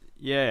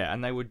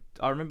 and they would.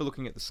 I remember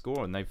looking at the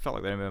score, and they felt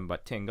like they were by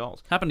 10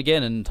 goals. Happened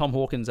again, and Tom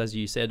Hawkins, as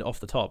you said off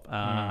the top,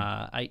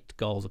 8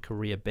 goals, a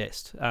career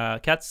best.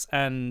 Cats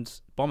and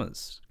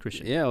Bombers,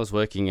 Christian. Yeah, I was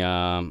working.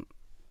 I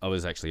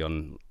was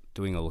actually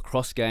doing a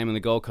lacrosse game and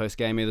the Gold Coast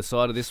game either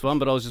side of this one,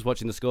 but I was just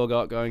watching the score go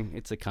up going,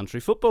 it's a country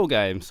football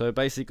game. So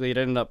basically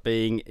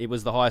it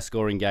was the highest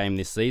scoring game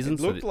this season.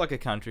 It looked like a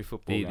country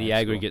football game. The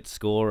aggregate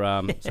score,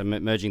 so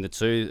merging the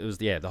two, it was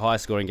the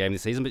highest scoring game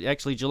this season. But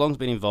actually Geelong's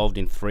been involved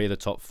in 3 of the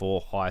top 4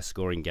 highest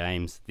scoring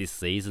games this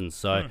season.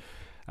 So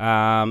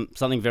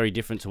something very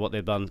different to what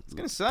they've done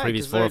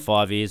previous 4 or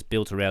 5 years,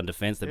 built around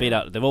defence.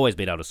 They've always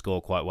been able to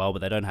score quite well, but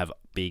they don't have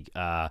big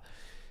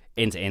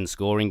end-to-end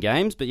scoring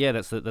games. But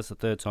that's the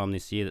third time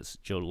this year that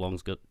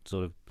Geelong's got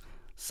sort of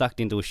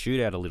sucked into a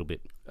shootout a little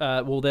bit.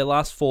 Well, their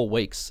last 4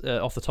 weeks,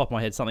 off the top of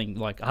my head, something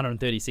like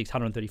 136,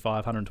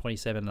 135,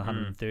 127, and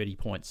 130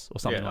 points or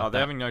something like that.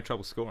 They're having no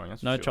trouble scoring.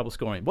 No trouble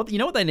scoring. You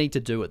know what they need to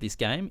do at this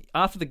game?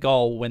 After the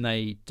goal, when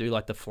they do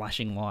like the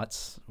flashing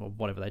lights or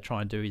whatever they try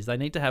and do, is they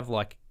need to have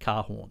like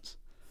car horns.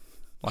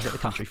 Like at the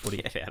country footy.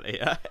 Get out of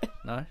here.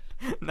 No?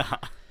 Nah.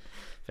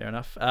 Fair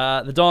enough.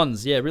 The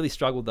Dons, really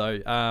struggled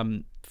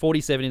though.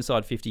 47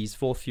 inside 50s,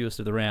 4th fewest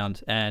of the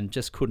round, and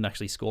just couldn't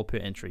actually score per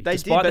entry.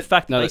 Despite the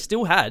fact that they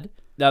still had.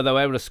 No, they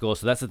were able to score,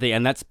 so that's the thing,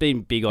 and that's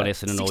been big on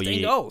Essendon all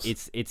year. Goals.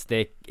 It's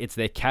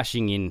their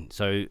cashing in.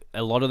 So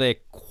a lot of their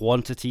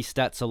quantity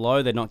stats are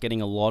low. They're not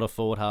getting a lot of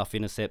forward half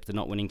intercepts. They're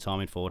not winning time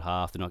in forward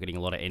half. They're not getting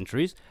a lot of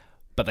entries,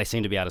 but they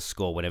seem to be able to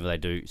score whenever they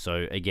do.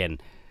 So again,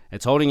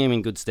 it's holding him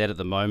in good stead at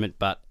the moment,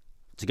 but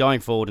to going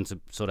forward and to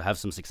sort of have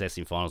some success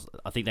in finals,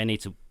 I think they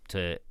need to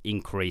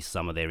increase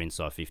some of their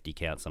inside 50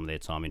 count, some of their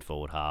time in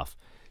forward half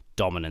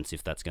dominance,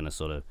 if that's going to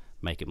sort of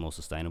make it more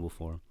sustainable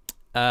for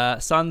them.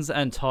 Suns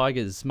and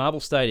Tigers,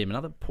 Marble Stadium,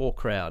 another poor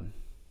crowd.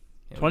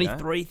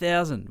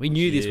 23,000. We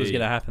knew this was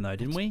going to happen though,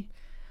 didn't we?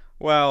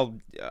 Well,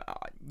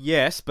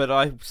 yes, but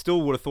I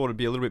still would have thought it'd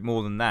be a little bit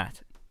more than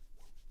that.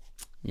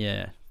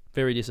 Yeah,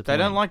 very disappointing.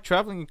 They don't like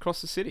travelling across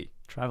the city.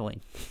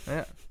 Travelling.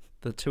 Yeah.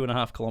 The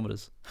 2.5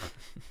 kilometres.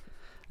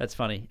 That's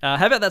funny.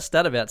 How about that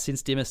stat about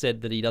since Dimmer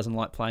said that he doesn't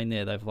like playing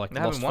there, they've lost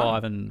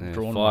 5 and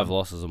drawn 5 1.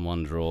 losses and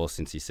 1 draw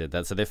since he said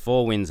that. So they're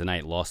 4 wins and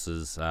 8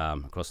 losses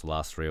across the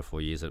last 3 or 4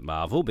 years at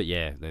Marvel. But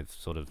they've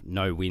sort of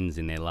no wins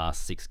in their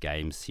last 6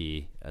 games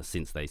here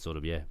since they sort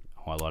of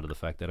highlighted the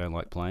fact they don't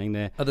like playing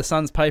there. Are the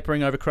Suns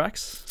papering over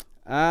cracks?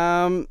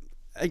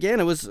 Again,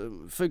 it was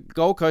for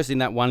Gold Coast in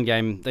that one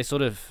game. They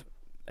sort of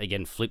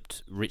again,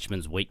 flipped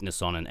Richmond's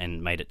weakness on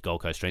and made it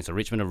Gold Coast strength. So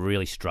Richmond have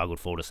really struggled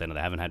forward to centre.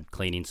 They haven't had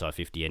clean inside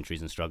 50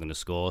 entries and struggling to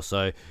score.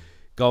 So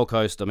Gold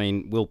Coast, I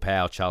mean, Will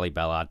Powell, Charlie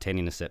Ballard, 10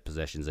 intercept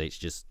possessions each,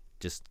 just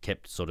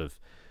kept sort of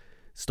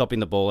stopping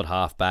the ball at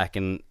half back.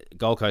 And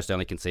Gold Coast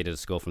only conceded a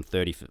score from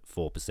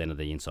 34% of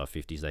the inside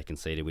 50s they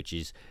conceded, which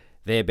is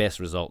their best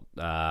result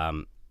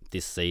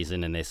this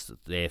season, and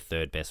their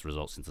third best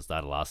result since the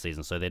start of last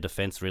season. So their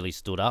defence really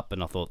stood up,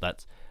 and I thought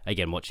that's,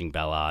 again, watching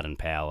Ballard and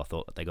Powell, I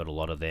thought they got a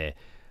lot of their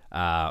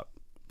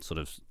sort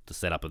of the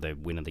setup of their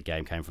win of the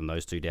game came from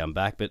those two down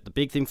back. But the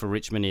big thing for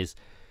Richmond is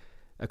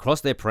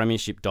across their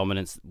premiership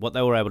dominance, what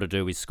they were able to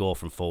do is score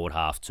from forward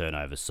half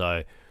turnovers.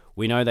 So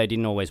we know they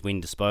didn't always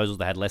win disposals.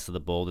 They had less of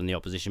the ball than the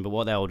opposition, but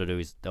what they were able to do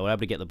is they were able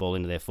to get the ball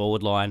into their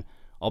forward line.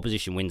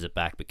 Opposition wins it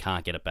back, but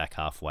can't get it back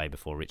halfway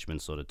before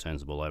Richmond sort of turns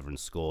the ball over and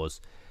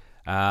scores.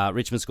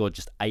 Richmond scored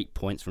just 8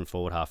 points from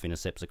forward half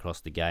intercepts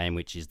across the game,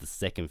 which is the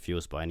second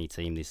fewest by any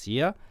team this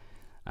year.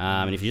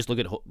 And if you just look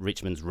at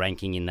Richmond's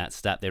ranking in that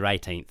stat, they're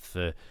 18th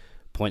for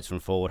points from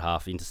forward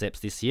half intercepts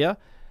this year.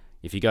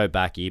 If you go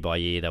back year by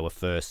year, they were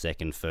first,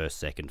 second,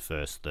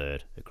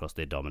 third across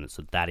their dominance.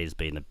 So that has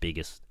been the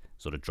biggest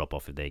sort of drop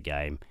off of their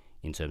game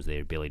in terms of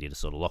their ability to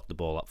sort of lock the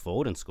ball up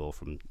forward and score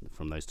from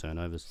those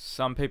turnovers.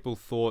 Some people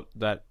thought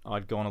that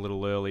I'd gone a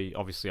little early.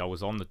 Obviously, I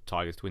was on the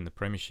Tigers to win the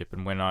premiership,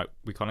 and when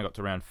we kind of got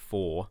to round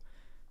 4,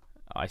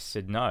 I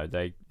said no,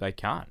 they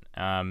can't.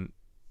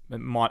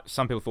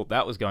 Some people thought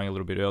that was going a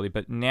little bit early,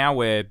 but now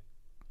we're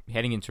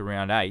heading into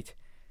round 8,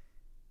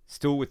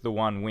 still with the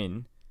one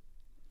win.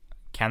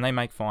 Can they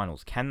make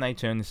finals? Can they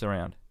turn this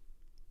around?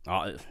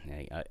 I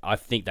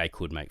think they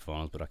could make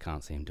finals, but I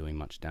can't see them doing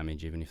much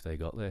damage even if they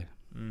got there.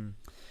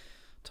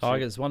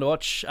 Tigers, one to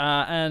watch.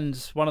 And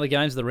one of the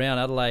games of the round,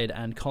 Adelaide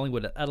and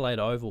Collingwood at Adelaide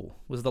Oval,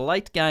 was the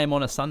late game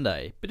on a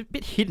Sunday. A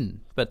bit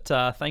hidden, but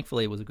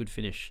thankfully it was a good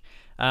finish.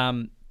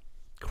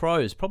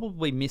 Crows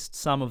probably missed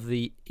some of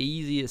the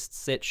easiest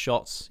set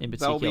shots in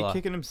particular. They'll be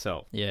kicking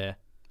themselves. Yeah.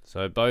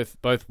 So both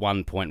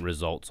 1 point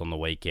results on the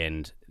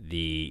weekend.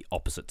 The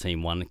opposite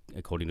team won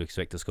according to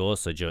expected scores.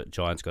 So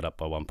Giants got up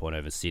by 1 point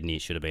over Sydney.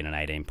 It should have been an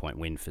 18-point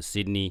win for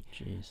Sydney.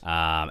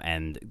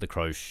 And the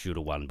Crows should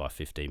have won by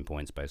 15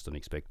 points based on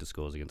expected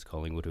scores against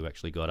Collingwood, who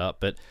actually got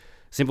up. But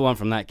simple one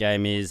from that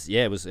game is,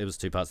 it was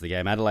 2 parts of the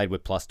game. Adelaide were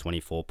plus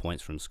 24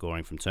 points from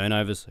scoring from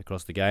turnovers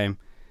across the game.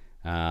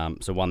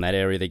 So won that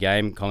area of the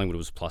game. Collingwood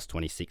was plus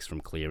 26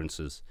 from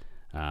clearances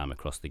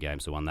across the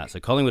game, so won that. So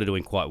Collingwood are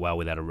doing quite well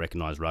without a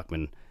recognised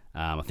ruckman.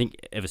 I think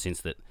ever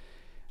since that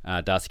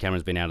Darcy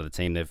Cameron's been out of the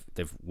team,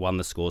 they've won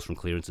the scores from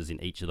clearances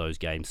in each of those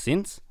games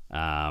since.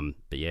 But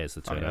it's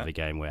the turnover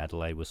game where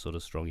Adelaide was sort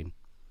of strong in.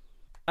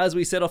 As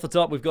we said off the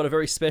top, we've got a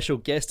very special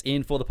guest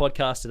in for the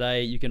podcast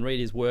today. You can read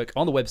his work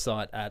on the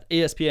website at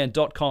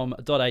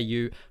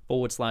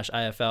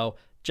espn.com.au/AFL.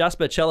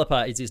 Jasper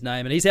Chelapa is his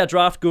name, and he's our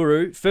draft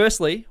guru.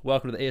 Firstly,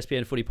 welcome to the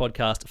ESPN Footy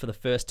Podcast for the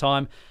first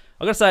time.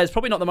 I've got to say, it's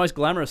probably not the most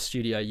glamorous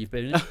studio you've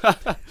been in.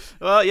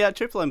 Well, yeah,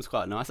 Triple M's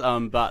quite nice.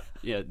 But,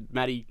 yeah,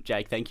 Maddie,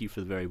 Jake, thank you for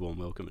the very warm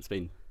welcome. It's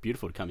been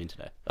beautiful to come in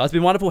today. It's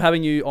been wonderful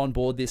having you on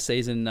board this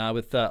season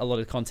with a lot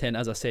of content.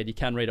 As I said, you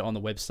can read it on the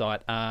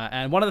website.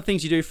 And one of the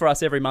things you do for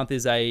us every month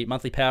is a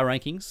monthly power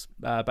rankings,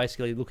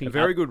 basically looking at...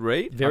 Very good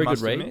read. Very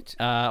good read.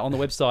 On the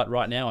website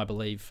right now, I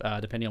believe,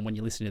 depending on when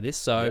you listen to this.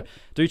 So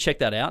do check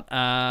that out.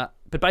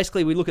 But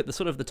basically, we look at the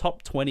sort of the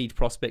top 20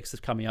 prospects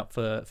that's coming up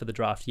for the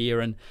draft year.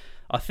 And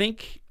I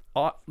think...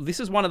 this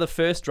is one of the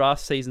first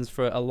draft seasons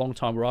for a long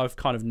time where I've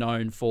kind of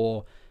known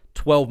for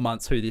 12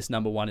 months who this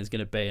number one is going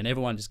to be, and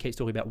everyone just keeps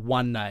talking about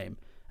one name,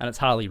 and it's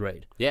Harley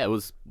Reid. Yeah, it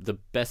was the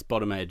best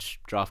bottom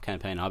age draft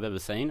campaign I've ever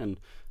seen, and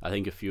I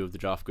think a few of the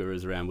draft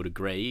gurus around would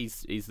agree.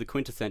 He's the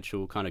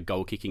quintessential kind of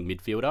goal-kicking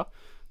midfielder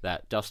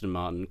that Dustin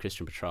Martin,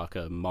 Christian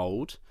Petrarca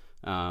mould.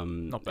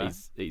 Not bad.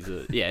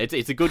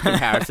 It's a good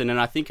comparison, and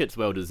I think it's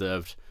well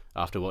deserved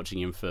after watching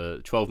him for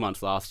 12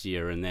 months last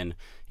year and then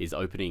his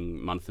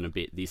opening month and a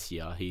bit this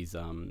year. He's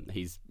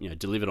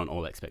delivered on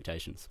all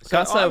expectations.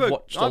 Can't say I've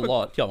watched a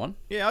lot. Go on.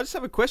 Yeah, I just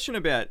have a question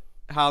about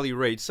Harley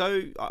Reid.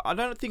 So I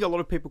don't think a lot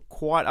of people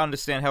quite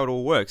understand how it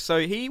all works.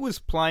 So he was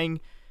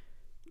playing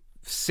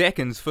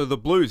seconds for the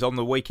Blues on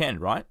the weekend,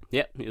 right?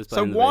 Yeah, he was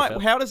playing. So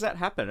how does that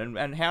happen,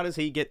 and how does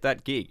he get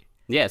that gig?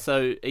 Yeah,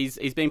 so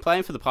he's been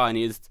playing for the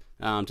Pioneers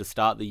to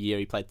start the year.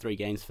 He played 3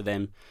 games for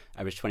them,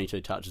 averaged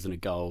 22 touches and a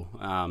goal,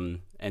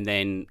 and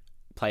then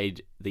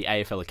played the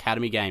AFL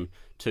Academy game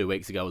 2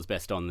 weeks ago, was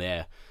best on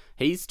there.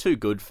 He's too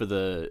good for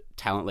the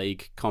Talent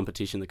League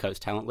competition, the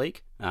Coast Talent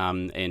League,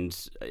 and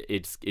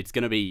it's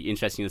going to be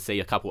interesting to see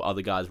a couple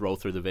other guys roll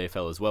through the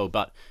VFL as well,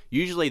 but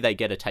usually they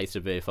get a taste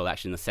of VFL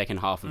action in the second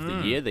half of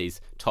the year,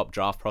 these top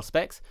draft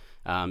prospects.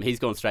 He's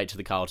gone straight to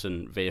the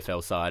Carlton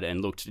VFL side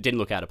and didn't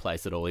look out of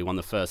place at all. He won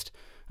the first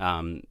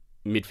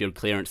midfield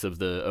clearance of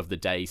the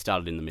day. He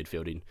started in the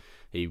midfield in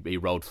he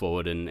rolled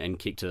forward and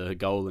kicked a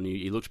goal, and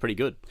he looked pretty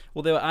good.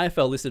 Well, there were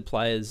AFL listed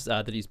players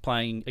that he's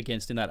playing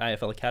against in that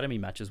AFL Academy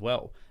match as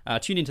well.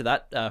 Tune into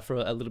that for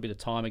a little bit of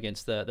time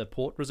against the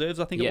Port Reserves,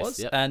 I think it was.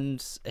 Yep.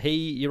 And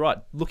you're right,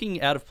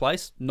 looking out of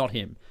place, not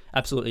him.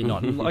 Absolutely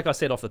not. And like I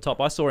said off the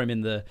top, I saw him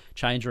in the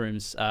change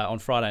rooms on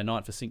Friday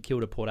night for St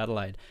Kilda Port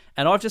Adelaide.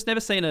 And I've just never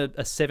seen a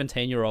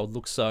 17-year-old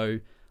look so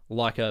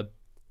like a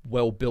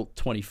well-built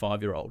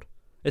 25-year-old.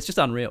 It's just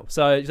unreal.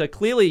 So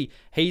clearly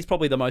he's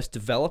probably the most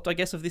developed, I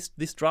guess, of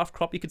this draft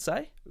crop, you could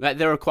say.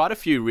 There are quite a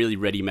few really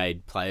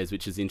ready-made players,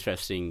 which is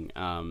interesting.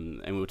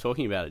 And we were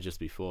talking about it just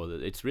before.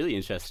 That it's really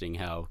interesting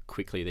how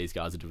quickly these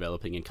guys are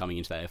developing and coming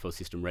into the AFL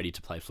system ready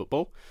to play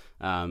football.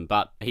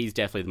 But he's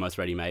definitely the most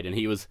ready-made, and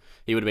he would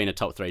have been a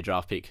top 3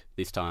 draft pick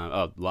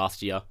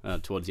last year,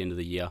 towards the end of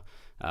the year,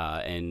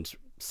 and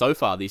so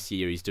far this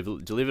year, he's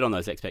delivered on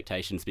those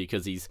expectations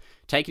because he's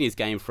taken his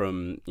game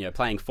from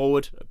playing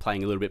forward,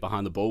 playing a little bit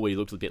behind the ball, where he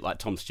looked a bit like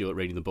Tom Stewart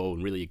reading the ball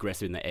and really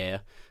aggressive in the air,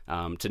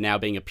 to now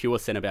being a pure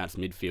centre-bounce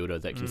midfielder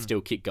that can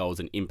still kick goals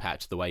and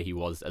impact the way he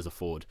was as a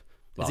forward.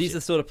 Is he the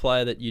sort of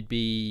player that you'd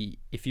be,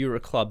 if you were a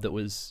club that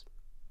was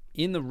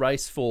in the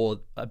race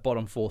for a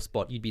bottom 4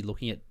 spot, you'd be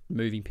looking at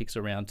moving picks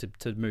around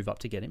to move up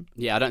to get him?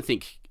 Yeah, I don't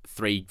think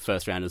 3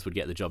 first-rounders would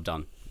get the job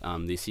done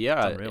this year.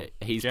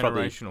 He's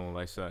generational,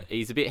 they say.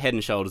 He's a bit head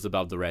and shoulders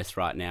above the rest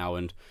right now,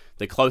 and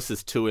the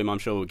closest to him, I'm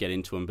sure we'll get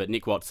into him, but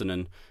Nick Watson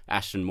and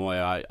Ashton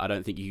Moyer, I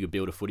don't think you could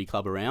build a footy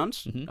club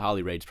around.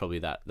 Harley Reid's probably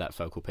that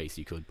focal piece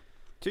you could.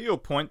 To your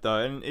point, though,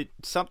 and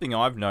it's something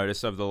I've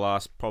noticed over the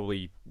last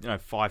probably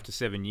 5 to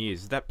 7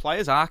 years, is that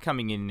players are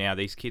coming in now,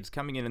 these kids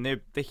coming in, and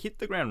they hit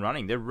the ground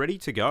running. They're ready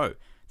to go.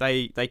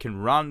 They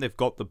can run. They've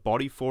got the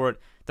body for it.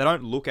 They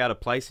don't look out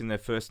of place in their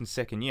first and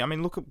second year. I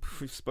mean,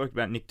 we've spoken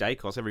about Nick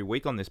Dacos every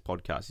week on this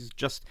podcast.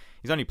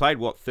 He's only played,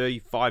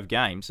 35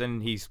 games,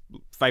 and he's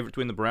favourite to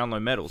win the Brownlow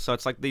medal. So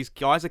it's like these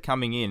guys are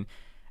coming in,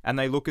 and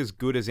they look as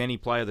good as any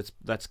player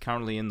that's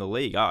currently in the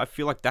league. I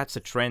feel like that's a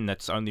trend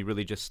that's only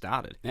really just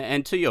started.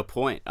 And to your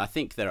point, I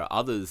think there are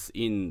others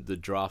in the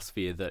draft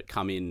sphere that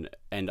come in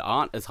and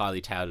aren't as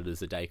highly touted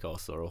as a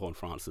Dacos or a Horn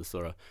Francis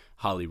or a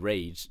Harley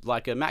Reid,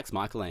 like a Max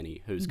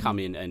Michelini, who's come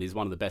in and is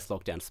one of the best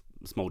lockdown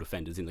small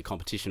defenders in the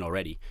competition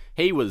already.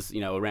 He was,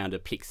 around a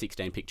pick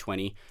 16, pick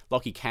 20.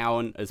 Lockie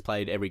Cowan has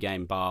played every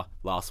game bar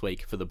last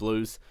week for the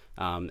Blues.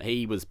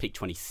 He was pick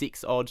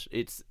 26 odd.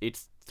 It's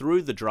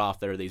through the draft,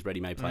 there are these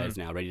ready-made players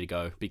now ready to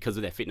go because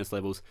of their fitness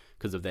levels,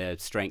 because of their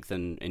strength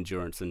and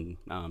endurance. And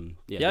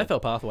the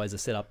AFL pathways are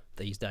set up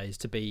these days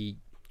to be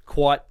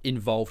quite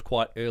involved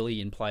quite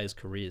early in players'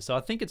 careers. So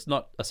I think it's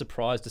not a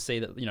surprise to see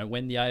that,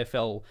 when the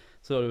AFL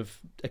sort of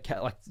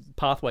like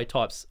pathway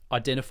types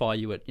identify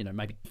you at,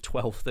 maybe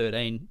 12,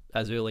 13,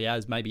 as early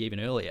as maybe even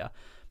earlier.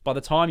 By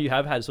the time you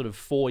have had sort of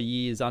 4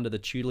 years under the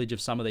tutelage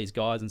of some of these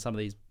guys and some of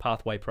these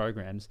pathway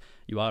programs,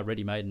 you are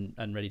ready-made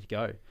and ready to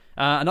go.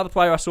 Another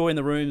player I saw in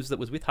the rooms that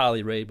was with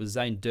Harley Reid was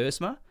Zane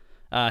Duursma.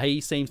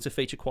 He seems to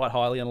feature quite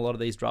highly on a lot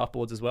of these draft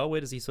boards as well. Where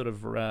does he sort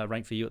of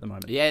rank for you at the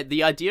moment? Yeah,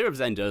 the idea of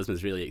Zane Duursma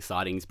is really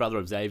exciting. He's brother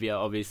of Xavier,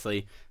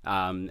 obviously,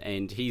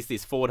 and he's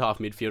this forward half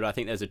midfielder. I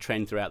think there's a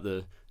trend throughout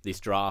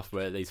this draft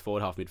where these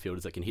forward half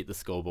midfielders that can hit the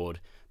scoreboard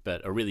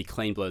but are really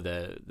clean below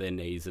their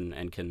knees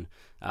and can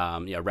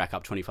rack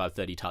up 25,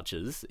 30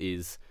 touches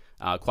is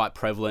quite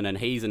prevalent, and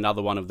he's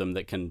another one of them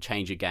that can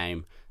change a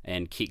game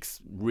and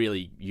kicks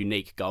really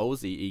unique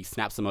goals. He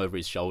snaps them over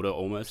his shoulder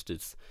almost.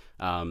 It's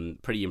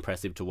pretty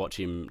impressive to watch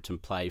him to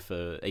play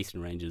for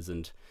Eastern Rangers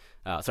and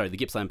the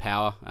Gippsland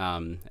Power,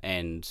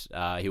 and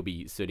he'll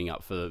be suiting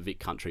up for Vic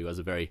Country, who has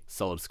a very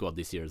solid squad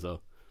this year as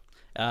well.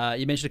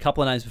 You mentioned a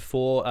couple of names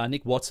before.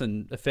 Nick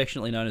Watson,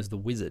 affectionately known as the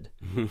Wizard.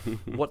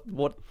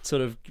 What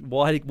sort of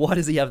why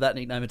does he have that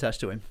nickname attached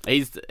to him?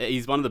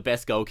 He's one of the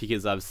best goal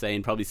kickers I've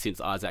seen probably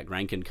since Isaac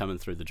Rankin coming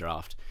through the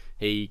draft.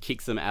 He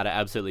kicks them out of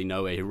absolutely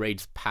nowhere. He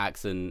reads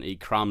packs and he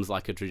crumbs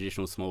like a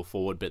traditional small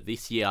forward. But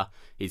this year,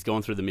 he's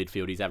gone through the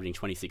midfield. He's averaging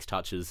 26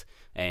 touches,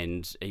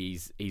 and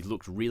he's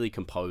looked really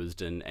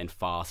composed and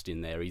fast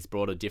in there. He's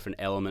brought a different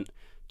element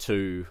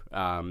to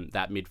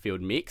that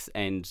midfield mix,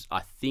 and I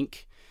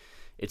think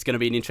it's going to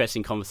be an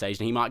interesting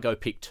conversation. He might go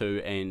pick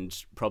 2, and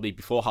probably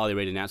before Harley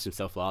Reid announced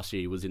himself last year,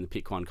 he was in the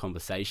pick 1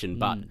 conversation.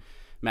 But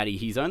Matty,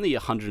 he's only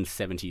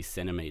 170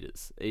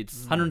 centimetres.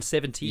 It's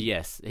 170?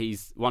 Yes,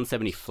 he's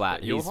 170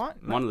 flat. Your he's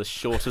height, one of the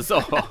shortest.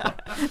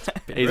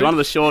 He's one of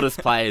the shortest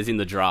players in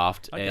the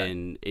draft,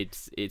 and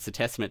it's a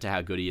testament to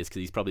how good he is, because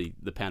he's probably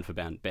the pound for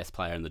pound best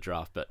player in the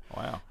draft. But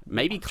wow,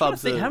 maybe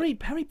clubs. How many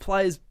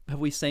players have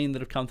we seen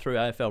that have come through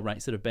AFL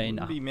ranks that have been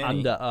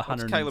under 100?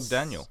 That's Caleb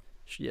Daniel.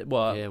 Yeah,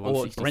 well,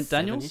 or Brent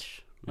Daniels,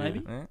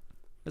 maybe. Yeah.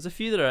 There's a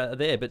few that are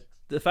there, but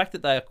the fact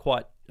that they are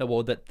quite that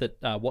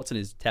Watson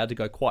is touted to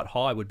go quite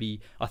high would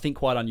be, I think,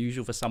 quite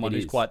unusual for someone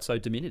who's quite so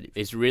diminutive.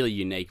 It's really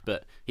unique,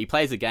 but he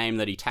plays a game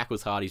that he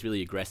tackles hard. He's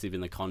really aggressive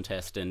in the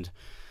contest, and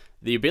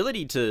the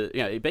ability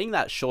to, being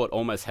that short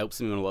almost helps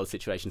him in a lot of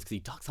situations because he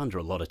ducks under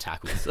a lot of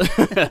tackles.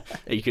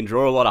 You can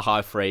draw a lot of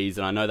high frees,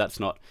 and I know that's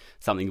not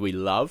something we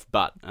love,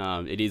 but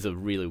it is a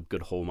really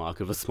good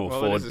hallmark of a small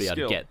forward to be able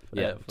to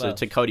get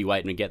to Cody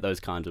Waiton and get those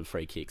kinds of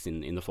free kicks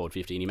in the forward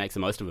 50, and he makes the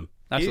most of them.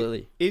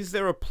 Absolutely. Is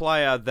there a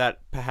player that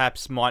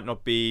perhaps might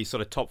not be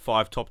sort of top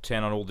 5, top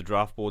 10 on all the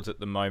draft boards at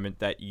the moment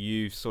that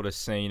you've sort of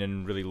seen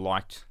and really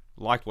liked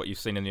what you've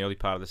seen in the early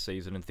part of the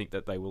season and think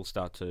that they will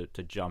start to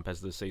jump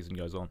as the season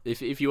goes on?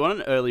 If you want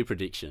an early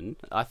prediction,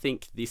 I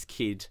think this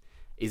kid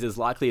is as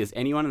likely as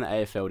anyone in the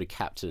AFL to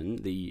captain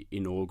the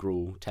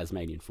inaugural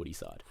Tasmanian footy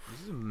side.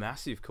 This is a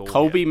massive call.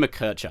 Colby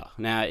McKercher.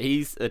 Now,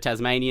 he's a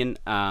Tasmanian.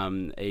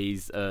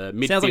 He's a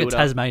midfielder. Sounds like a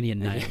Tasmanian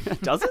name.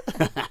 Does it?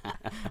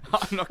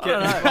 I'm not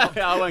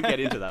getting I won't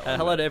get into that one.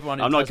 Hello to everyone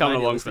in I'm not Tasmania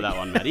coming along listening. for that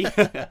one,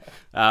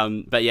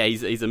 Matty. But yeah,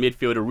 he's a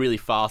midfielder, really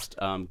fast,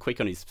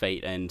 quick on his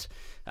feet, and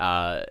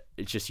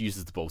it just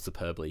uses the ball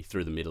superbly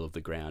through the middle of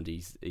the ground.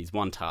 He's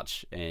one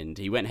touch, and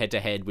he went head to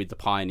head with the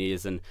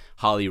Pioneers and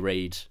Harley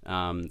Reid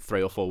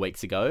 3 or 4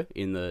 weeks ago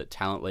in the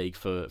Talent League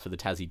for the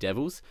Tassie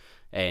Devils,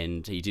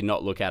 and he did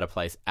not look out of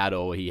place at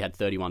all. He had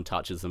 31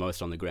 touches, the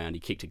most on the ground. He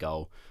kicked a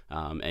goal,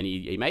 and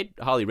he made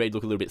Harley Reid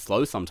look a little bit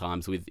slow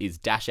sometimes with his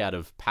dash out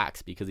of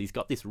packs because he's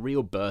got this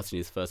real burst in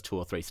his first 2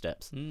 or 3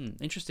 steps.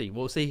 Interesting.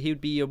 Well, see, he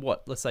would be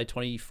let's say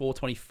 24,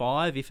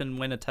 25 if and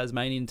when a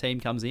Tasmanian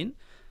team comes in.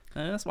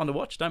 That's one to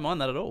watch. Don't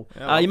mind that at all.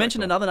 Yeah, you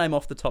mentioned another name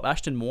off the top,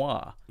 Ashton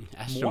Moir.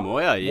 Ashton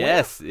Moir,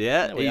 yes.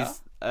 Yeah. There we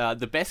He's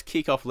the best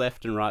kick-off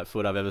left and right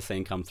foot I've ever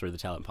seen come through the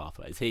talent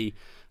pathways. He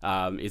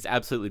is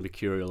absolutely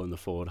mercurial in the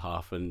forward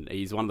half, and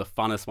he's one of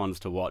the funnest ones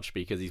to watch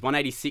because he's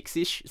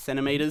 186-ish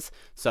centimetres,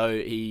 so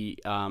he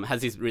has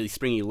this really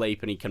springy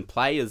leap, and he can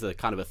play as a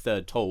kind of a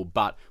third tall,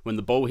 but when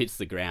the ball hits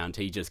the ground,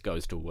 he just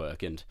goes to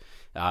work, and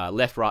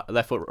left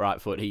foot,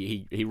 right foot,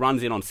 he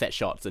runs in on set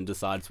shots and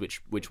decides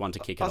which one to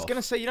kick it off. I was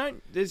going to say,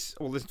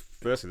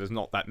 there's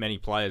not that many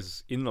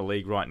players in the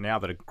league right now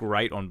that are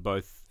great on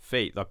both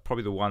feet. Like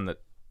probably the one that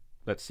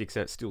sticks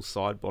out still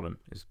side bottom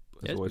has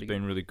always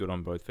been really good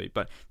on both feet.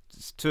 But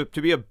to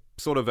be a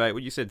sort of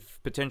what you said,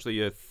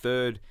 potentially a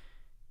third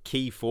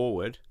key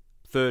forward,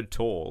 third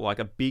tall, like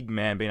a big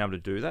man being able to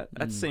do that,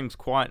 that seems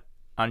quite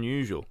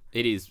unusual.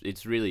 It is.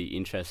 It's really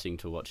interesting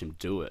to watch him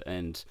do it.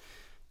 And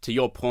to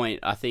your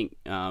point, I think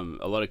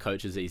a lot of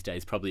coaches these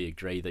days probably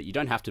agree that you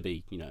don't have to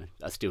be,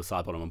 a steel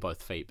side bottom on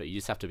both feet, but you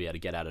just have to be able to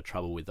get out of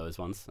trouble with those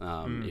ones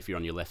if you're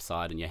on your left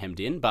side and you're hemmed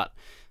in. But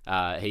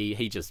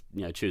he just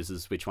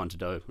chooses which one to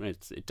do.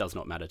 It does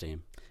not matter to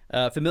him.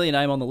 Familiar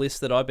name on the list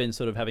that I've been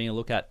sort of having a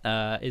look at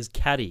is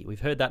Caddy.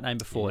 We've heard that name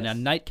before. Yes.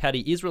 Now, Nate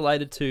Caddy is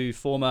related to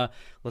former,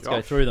 let's go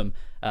Josh. through them,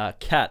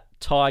 Cat,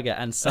 Tiger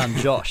and son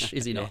Josh,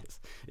 is he not? Yes.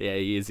 Yeah,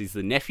 he is. He's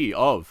the nephew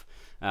of.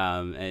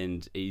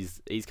 And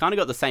he's kind of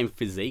got the same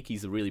physique.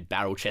 He's a really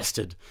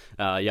barrel-chested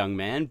young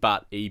man,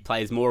 but he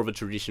plays more of a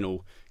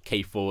traditional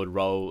key forward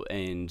role,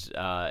 and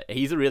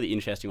he's a really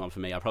interesting one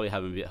for me. I probably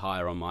have him a bit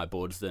higher on my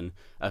boards than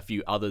a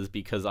few others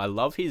because I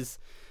love his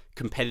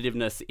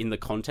competitiveness in the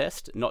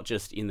contest, not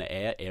just in the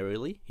air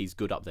aerially. He's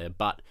good up there,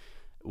 but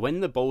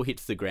when the ball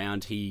hits the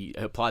ground, he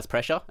applies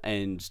pressure,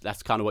 and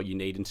that's kind of what you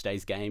need in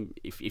today's game.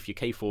 If your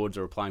key forwards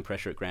are applying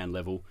pressure at ground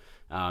level,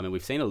 and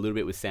we've seen a little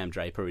bit with Sam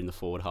Draper in the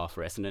forward half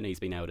for Essendon, he's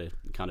been able to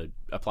kind of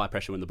apply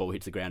pressure when the ball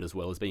hits the ground as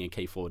well as being a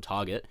key forward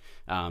target,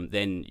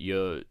 then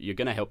you're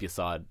going to help your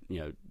side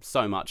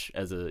so much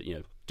as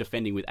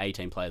defending with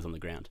 18 players on the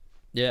ground.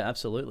 Yeah,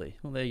 absolutely.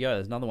 Well, there you go.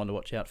 There's another one to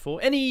watch out for.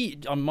 I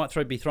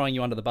might be throwing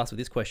you under the bus with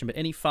this question, but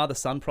any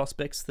father-son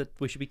prospects that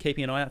we should be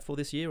keeping an eye out for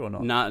this year or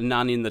not?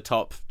 None in the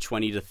top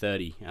 20 to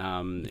 30.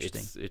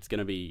 Interesting. It's going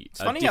to be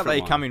It's funny how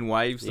they come in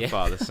waves, the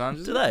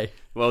father-sons. Do they?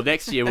 Well,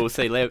 next year we'll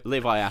see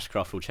Levi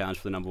Ashcroft will challenge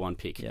for the number 1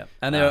 pick. Yeah.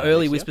 And there are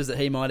early whispers that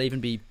he might even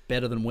be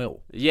better than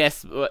Will.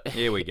 Yes.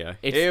 Here we go.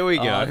 This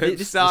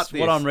This is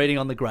what I'm reading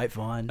on the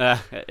grapevine.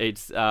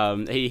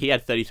 He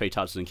had 33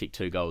 touches and kicked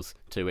 2 goals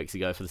 2 weeks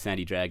ago for the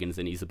Sandy Dragons,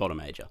 and he's a bottom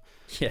major.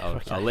 Yeah,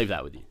 I'll leave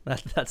that with you.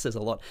 That says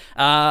a lot.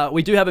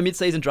 We do have a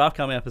mid-season draft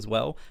coming up as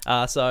well.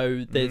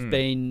 So there's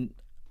been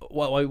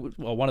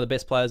one of the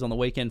best players on the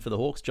weekend for the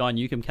Hawks, John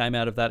Newcomb, came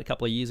out of that a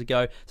couple of years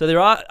ago. So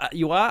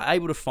you are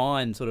able to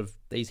find sort of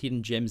these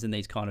hidden gems in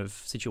these kind of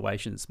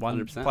situations.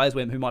 100%. Players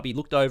who might be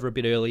looked over a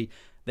bit early,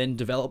 then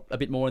develop a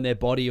bit more in their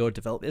body or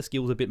develop their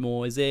skills a bit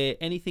more. Is there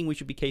anything we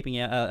should be keeping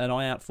an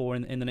eye out for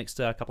in the next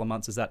couple of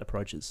months as that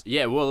approaches?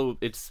 Yeah, well,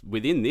 it's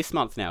within this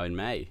month now in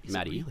May,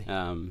 Matty. We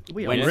are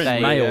Wednesday,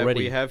 in May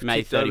already. We have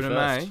May kicked over to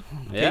 31st.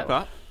 May. Yeah. Keep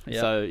up.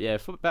 Yeah. So,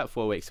 for about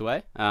 4 weeks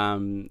away.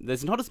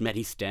 There's not as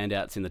many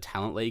standouts in the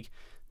Talent League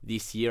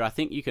this year. I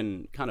think you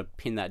can kind of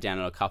pin that down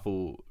on a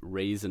couple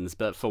reasons.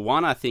 But for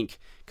one, I think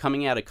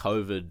coming out of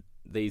COVID,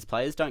 these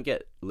players don't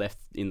get left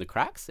in the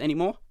cracks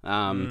anymore.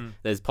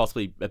 There's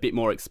possibly a bit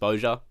more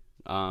exposure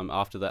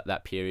after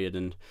that period,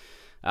 and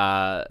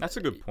That's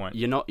a good point.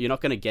 You're not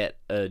going to get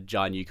a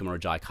Jai Newcomb or a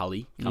Jai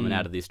Cully coming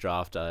out of this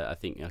draft. I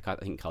think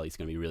Cully's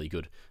going to be really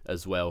good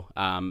as well.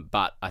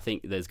 But I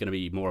think there's going to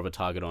be more of a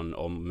target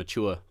on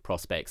mature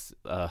prospects.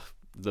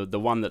 The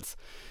one that's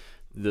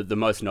the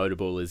most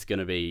notable is going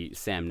to be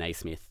Sam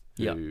Naismith,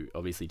 who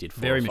obviously did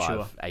 4 or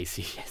 5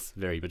 ACLs,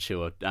 very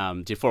mature.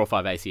 Did 4 or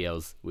 5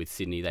 ACLs with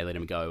Sydney. They let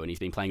him go, and he's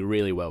been playing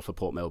really well for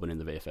Port Melbourne in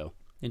the VFL.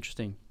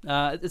 Interesting.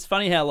 It's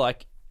funny how,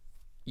 like,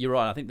 you're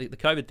right. I think the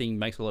COVID thing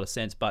makes a lot of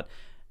sense, but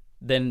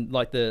then,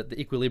 like, the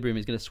equilibrium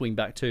is going to swing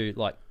back to,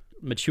 like,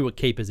 mature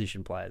key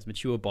position players,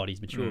 mature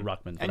bodies, mature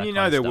ruckmen. And you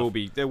know there will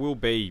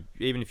be,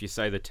 even if you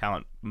say the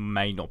talent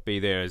may not be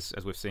there as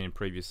we've seen in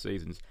previous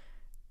seasons,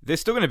 there's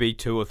still going to be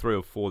 2 or 3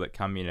 or 4 that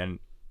come in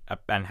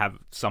and have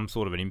some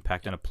sort of an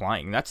impact and are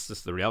playing. That's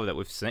just the reality that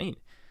we've seen.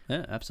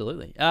 Yeah,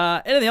 absolutely.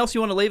 Anything else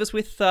you want to leave us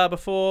with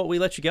before we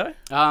let you go?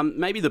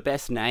 Maybe the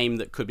best name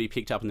that could be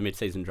picked up in the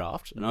mid-season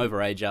draft, an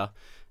overager,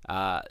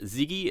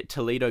 Ziggy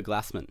Toledo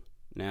Glassman.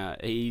 Now,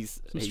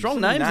 he's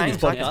strong names in his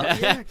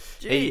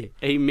podcast.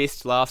 He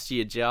missed last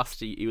year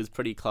he was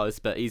pretty close,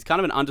 but he's kind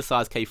of an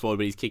undersized key forward,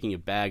 but he's kicking a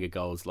bag of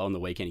goals. On the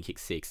weekend, he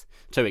kicked 6.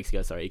 2 weeks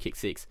ago, he kicked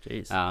 6.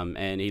 Jeez.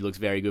 And he looks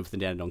very good for the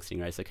Dandenong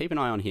Stingrays, so keep an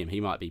eye on him.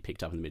 He might be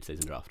picked up in the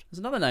mid-season draft. There's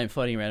another name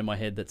floating around in my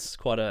head that's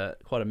quite a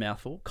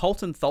mouthful.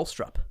 Colton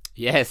Tholstrup.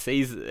 Yes,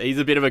 he's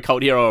a bit of a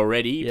cult hero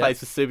already. He plays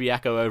for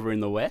Subiaco over in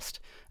the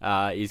West.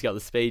 He's got the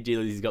speed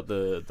dealers. He's got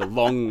the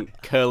long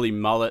curly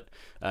mullet.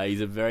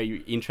 He's a very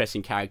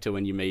interesting character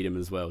when you meet him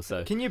as well.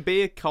 So, can you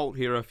be a cult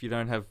hero if you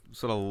don't have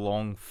sort of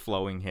long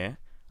flowing hair?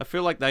 I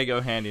feel like they go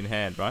hand in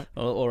hand, right?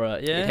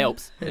 It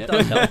helps. It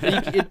does help.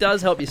 It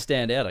does help you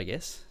stand out, I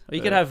guess. Or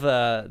you could have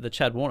the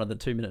Chad Warner, the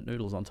 2-minute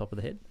noodles on top of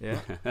the head. Yeah,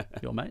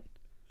 your mate.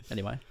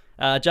 Anyway.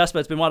 Jasper,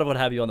 it's been wonderful to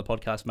have you on the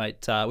podcast,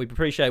 mate. We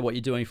appreciate what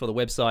you're doing for the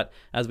website.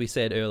 As we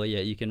said earlier,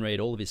 you can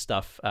read all of his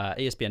stuff,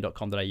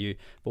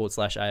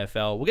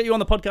 espn.com.au/AFL. We'll get you on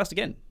the podcast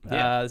again. This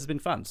has been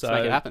fun. So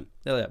let's make it happen.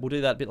 Yeah, we'll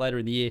do that a bit later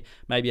in the year,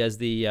 maybe as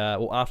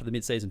after the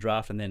mid-season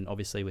draft, and then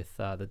obviously with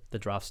the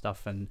draft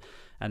stuff and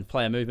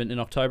player movement in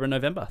October and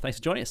November. Thanks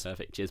for joining us.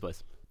 Perfect. Cheers,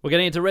 boys. We're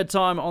getting into Red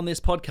Time on this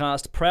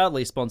podcast,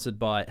 proudly sponsored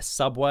by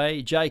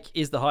Subway. Jake,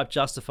 is the hype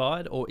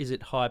justified or is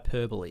it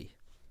hyperbole?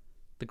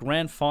 The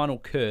grand final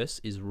curse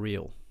is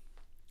real.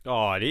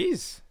 Oh, it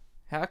is.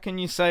 How can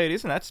you say it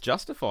isn't? That's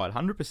justified.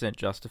 100%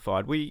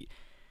 justified. We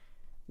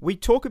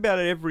talk about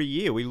it every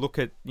year. We look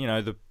at,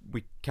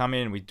 we come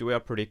in, we do our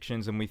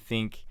predictions, and we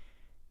think,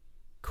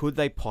 could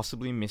they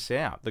possibly miss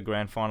out the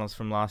grand finals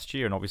from last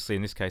year? And obviously,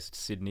 in this case, it's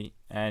Sydney.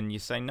 And you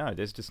say, no,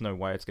 there's just no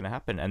way it's going to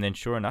happen. And then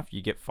sure enough,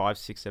 you get 5,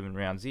 6, 7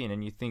 rounds in,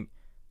 and you think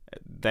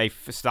they're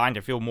starting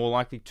to feel more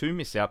likely to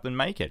miss out than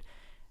make it.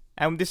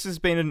 And this has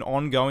been an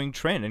ongoing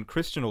trend, and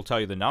Christian will tell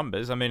you the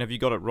numbers. I mean, have you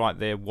got it right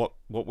there, what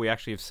we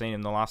actually have seen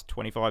in the last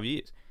 25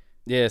 years?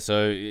 Yeah,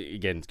 so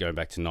again, going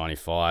back to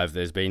 95,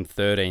 there's been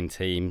 13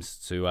 teams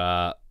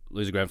to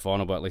lose a grand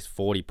final by at least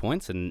 40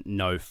 points and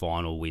no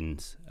final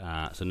wins.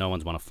 So no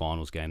one's won a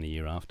finals game the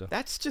year after.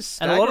 That's just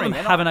staggering. And a lot of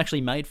them haven't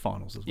actually made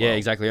finals as well. Yeah,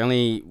 exactly.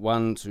 Only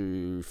 1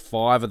 to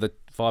 5 of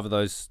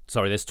those.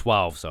 Sorry, there's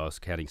 12. So I was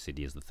counting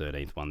Sydney as the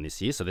 13th one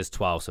this year. So there's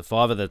 12. So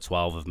 5 of the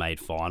 12 have made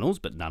finals,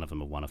 but none of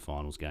them have won a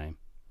finals game.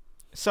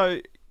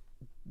 So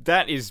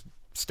that is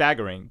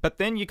staggering. But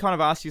then you kind of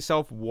ask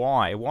yourself,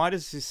 why? Why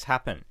does this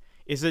happen?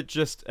 Is it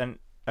just a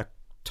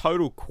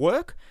total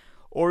quirk?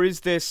 Or is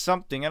there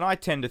something, and I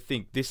tend to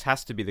think this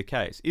has to be the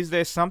case, is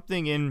there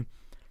something in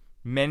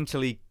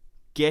mentally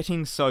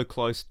getting so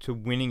close to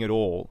winning it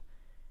all,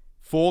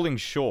 falling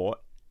short,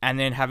 and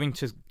then having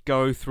to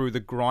go through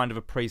the grind of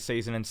a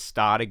preseason and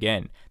start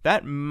again?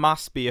 That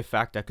must be a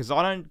factor, because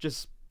I don't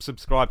just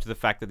subscribe to the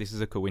fact that this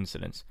is a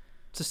coincidence.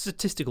 It's a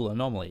statistical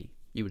anomaly.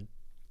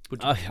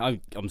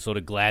 I'm sort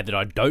of glad that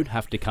I don't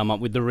have to come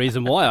up with the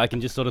reason why. I can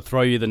just sort of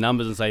throw you the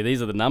numbers and say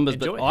these are the numbers,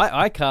 but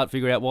I can't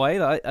figure out why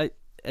either.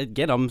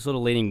 Again, I'm sort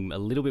of leaning a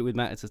little bit with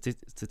Matt. It's a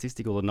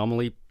statistical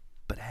anomaly,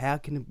 but how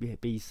can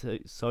it be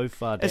so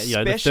far down?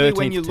 Especially the 13th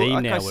when you look, team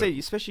like now. I said,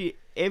 especially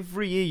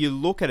every year you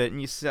look at it and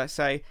you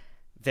say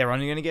they're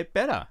only going to get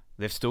better.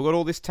 They've still got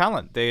all this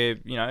talent. They're,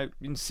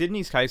 in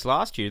Sydney's case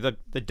last year,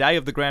 the day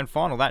of the grand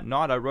final, that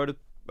night, I wrote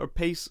a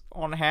piece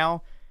on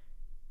how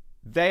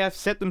they have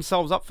set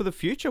themselves up for the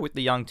future with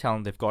the young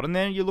talent they've got. And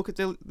then you look at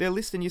their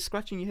list and you're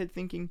scratching your head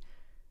thinking,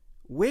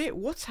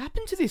 what's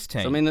happened to this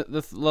team? So, I mean,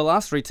 the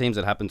last 3 teams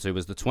that happened to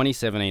was the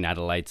 2017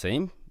 Adelaide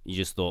team. You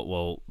just thought,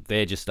 well,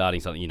 they're just starting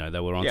something. They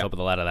were on top of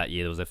the ladder that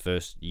year. It was their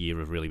first year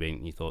of really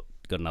being, you thought,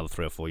 got another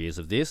 3 or 4 years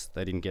of this.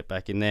 They didn't get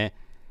back in there.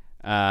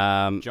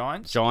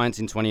 Giants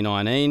in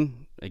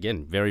 2019.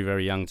 Again, very,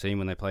 very young team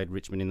when they played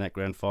Richmond in that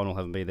grand final.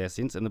 Haven't been there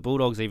since. And the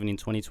Bulldogs, even in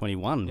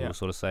 2021, were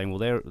sort of saying,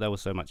 well, they were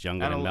so much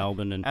younger than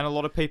Melbourne. And a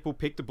lot of people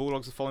picked the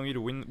Bulldogs the following year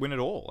to win it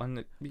all.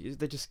 And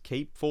they just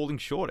keep falling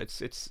short.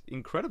 It's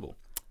incredible.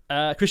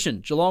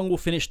 Christian, Geelong will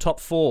finish top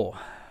 4.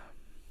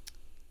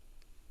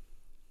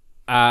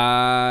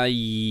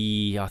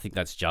 I think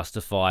that's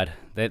justified.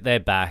 They're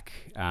back.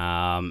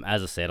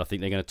 As I said, I think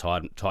they're going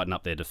to tighten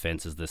up their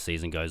defence as the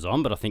season goes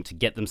on. But I think to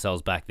get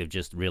themselves back, they've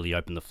just really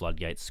opened the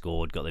floodgates,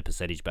 scored, got their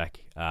percentage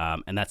back.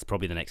 And that's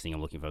probably the next thing I'm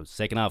looking for.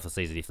 Second half of the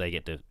season, if they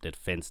get the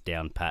defence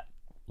down pat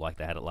like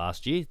they had it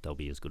last year, they'll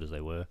be as good as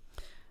they were.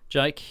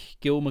 Jake,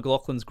 Gil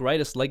McLaughlin's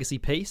greatest legacy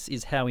piece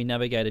is how he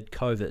navigated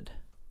COVID.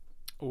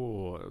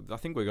 Oh, I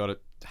think we got a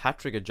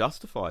hat-trick of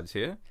justifieds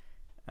here.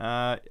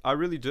 I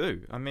really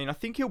do. I mean, I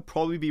think he'll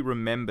probably be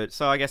remembered.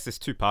 So I guess there's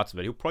two parts of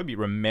it. He'll probably be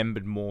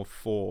remembered more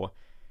for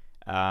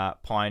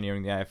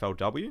pioneering the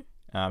AFLW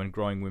and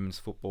growing women's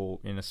football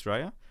in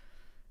Australia.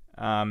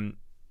 But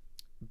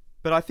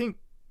I think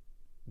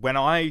when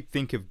I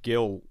think of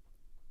Gill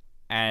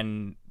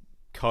and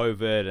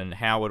COVID and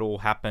how it all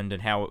happened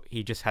and how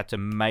he just had to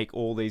make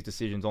all these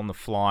decisions on the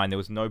fly and there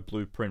was no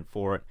blueprint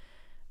for it,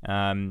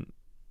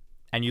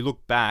 and you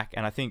look back,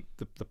 and I think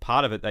the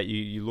part of it that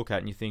you look at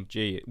and you think,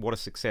 gee, what a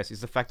success,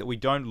 is the fact that we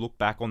don't look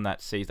back on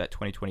that season, that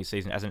 2020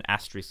 season, as an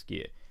asterisk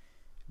year.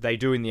 They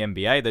do in the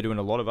NBA, they do in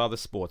a lot of other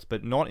sports,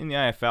 but not in the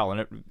AFL.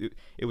 And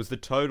it was the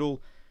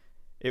total.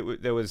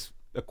 There was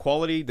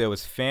equality, there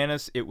was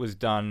fairness. It was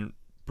done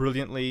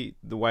brilliantly,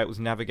 the way it was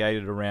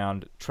navigated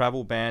around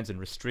travel bans and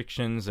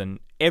restrictions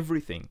and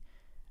everything.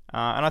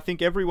 And I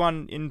think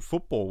everyone in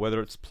football,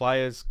 whether it's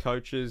players,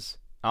 coaches,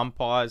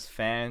 umpires,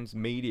 fans,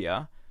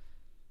 media,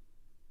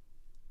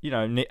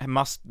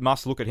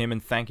 must look at him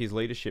and thank his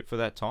leadership for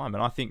that time.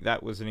 And I think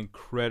that was an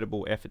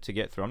incredible effort to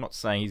get through. I'm not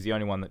saying he's the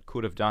only one that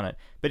could have done it,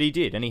 but he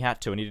did, and he had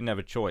to, and he didn't have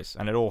a choice,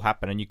 and it all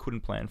happened, and you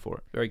couldn't plan for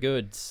it. Very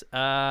good.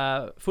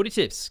 Footy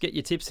tips. Get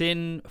your tips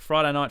in.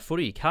 Friday night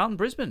footy. Carlton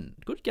Brisbane.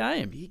 Good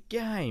game. Big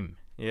game.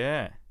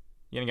 Yeah.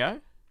 You gonna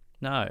go?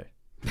 No.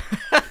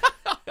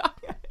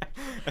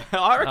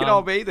 I reckon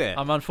I'll be there.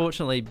 I'm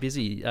unfortunately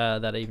busy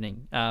that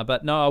evening.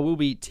 But no, I will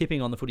be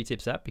tipping on the Footy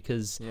Tips app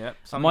because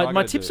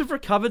my tips have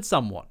recovered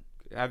somewhat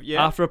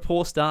after a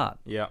poor start.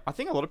 Yeah, I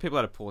think a lot of people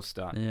had a poor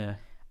start. Yeah.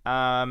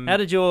 How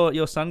did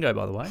your son go,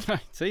 by the way?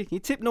 See, you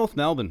tipped North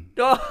Melbourne.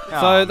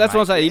 So that's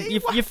what I'm saying.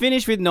 You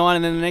finish with 9,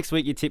 and then the next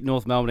week you tip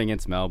North Melbourne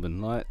against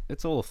Melbourne. Like,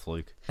 it's all a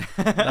fluke.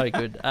 Very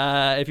good.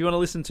 If you want to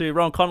listen to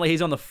Ron Connolly,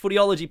 he's on the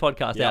Footyology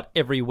podcast out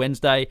every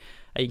Wednesday.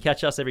 You can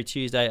catch us every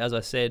Tuesday. As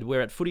I said,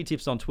 we're at Footy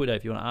Tips on Twitter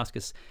if you want to ask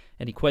us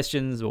any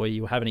questions or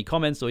you have any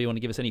comments or you want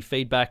to give us any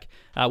feedback.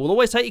 We'll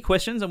always take your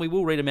questions and we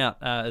will read them out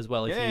as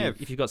well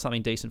if you've got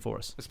something decent for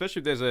us.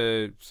 Especially if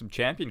there's some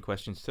champion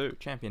questions too.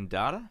 Champion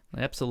data.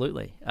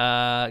 Absolutely.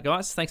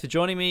 Guys, thanks for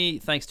joining me.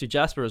 Thanks to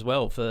Jasper as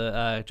well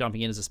for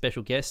jumping in as a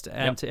special guest.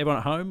 And to everyone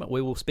at home,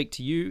 we will speak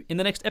to you in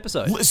the next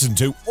episode. Listen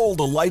to all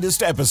the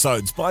latest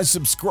episodes by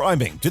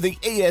subscribing to the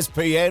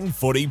ESPN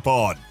Footy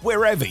Pod,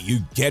 wherever you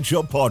get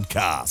your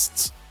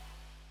podcasts.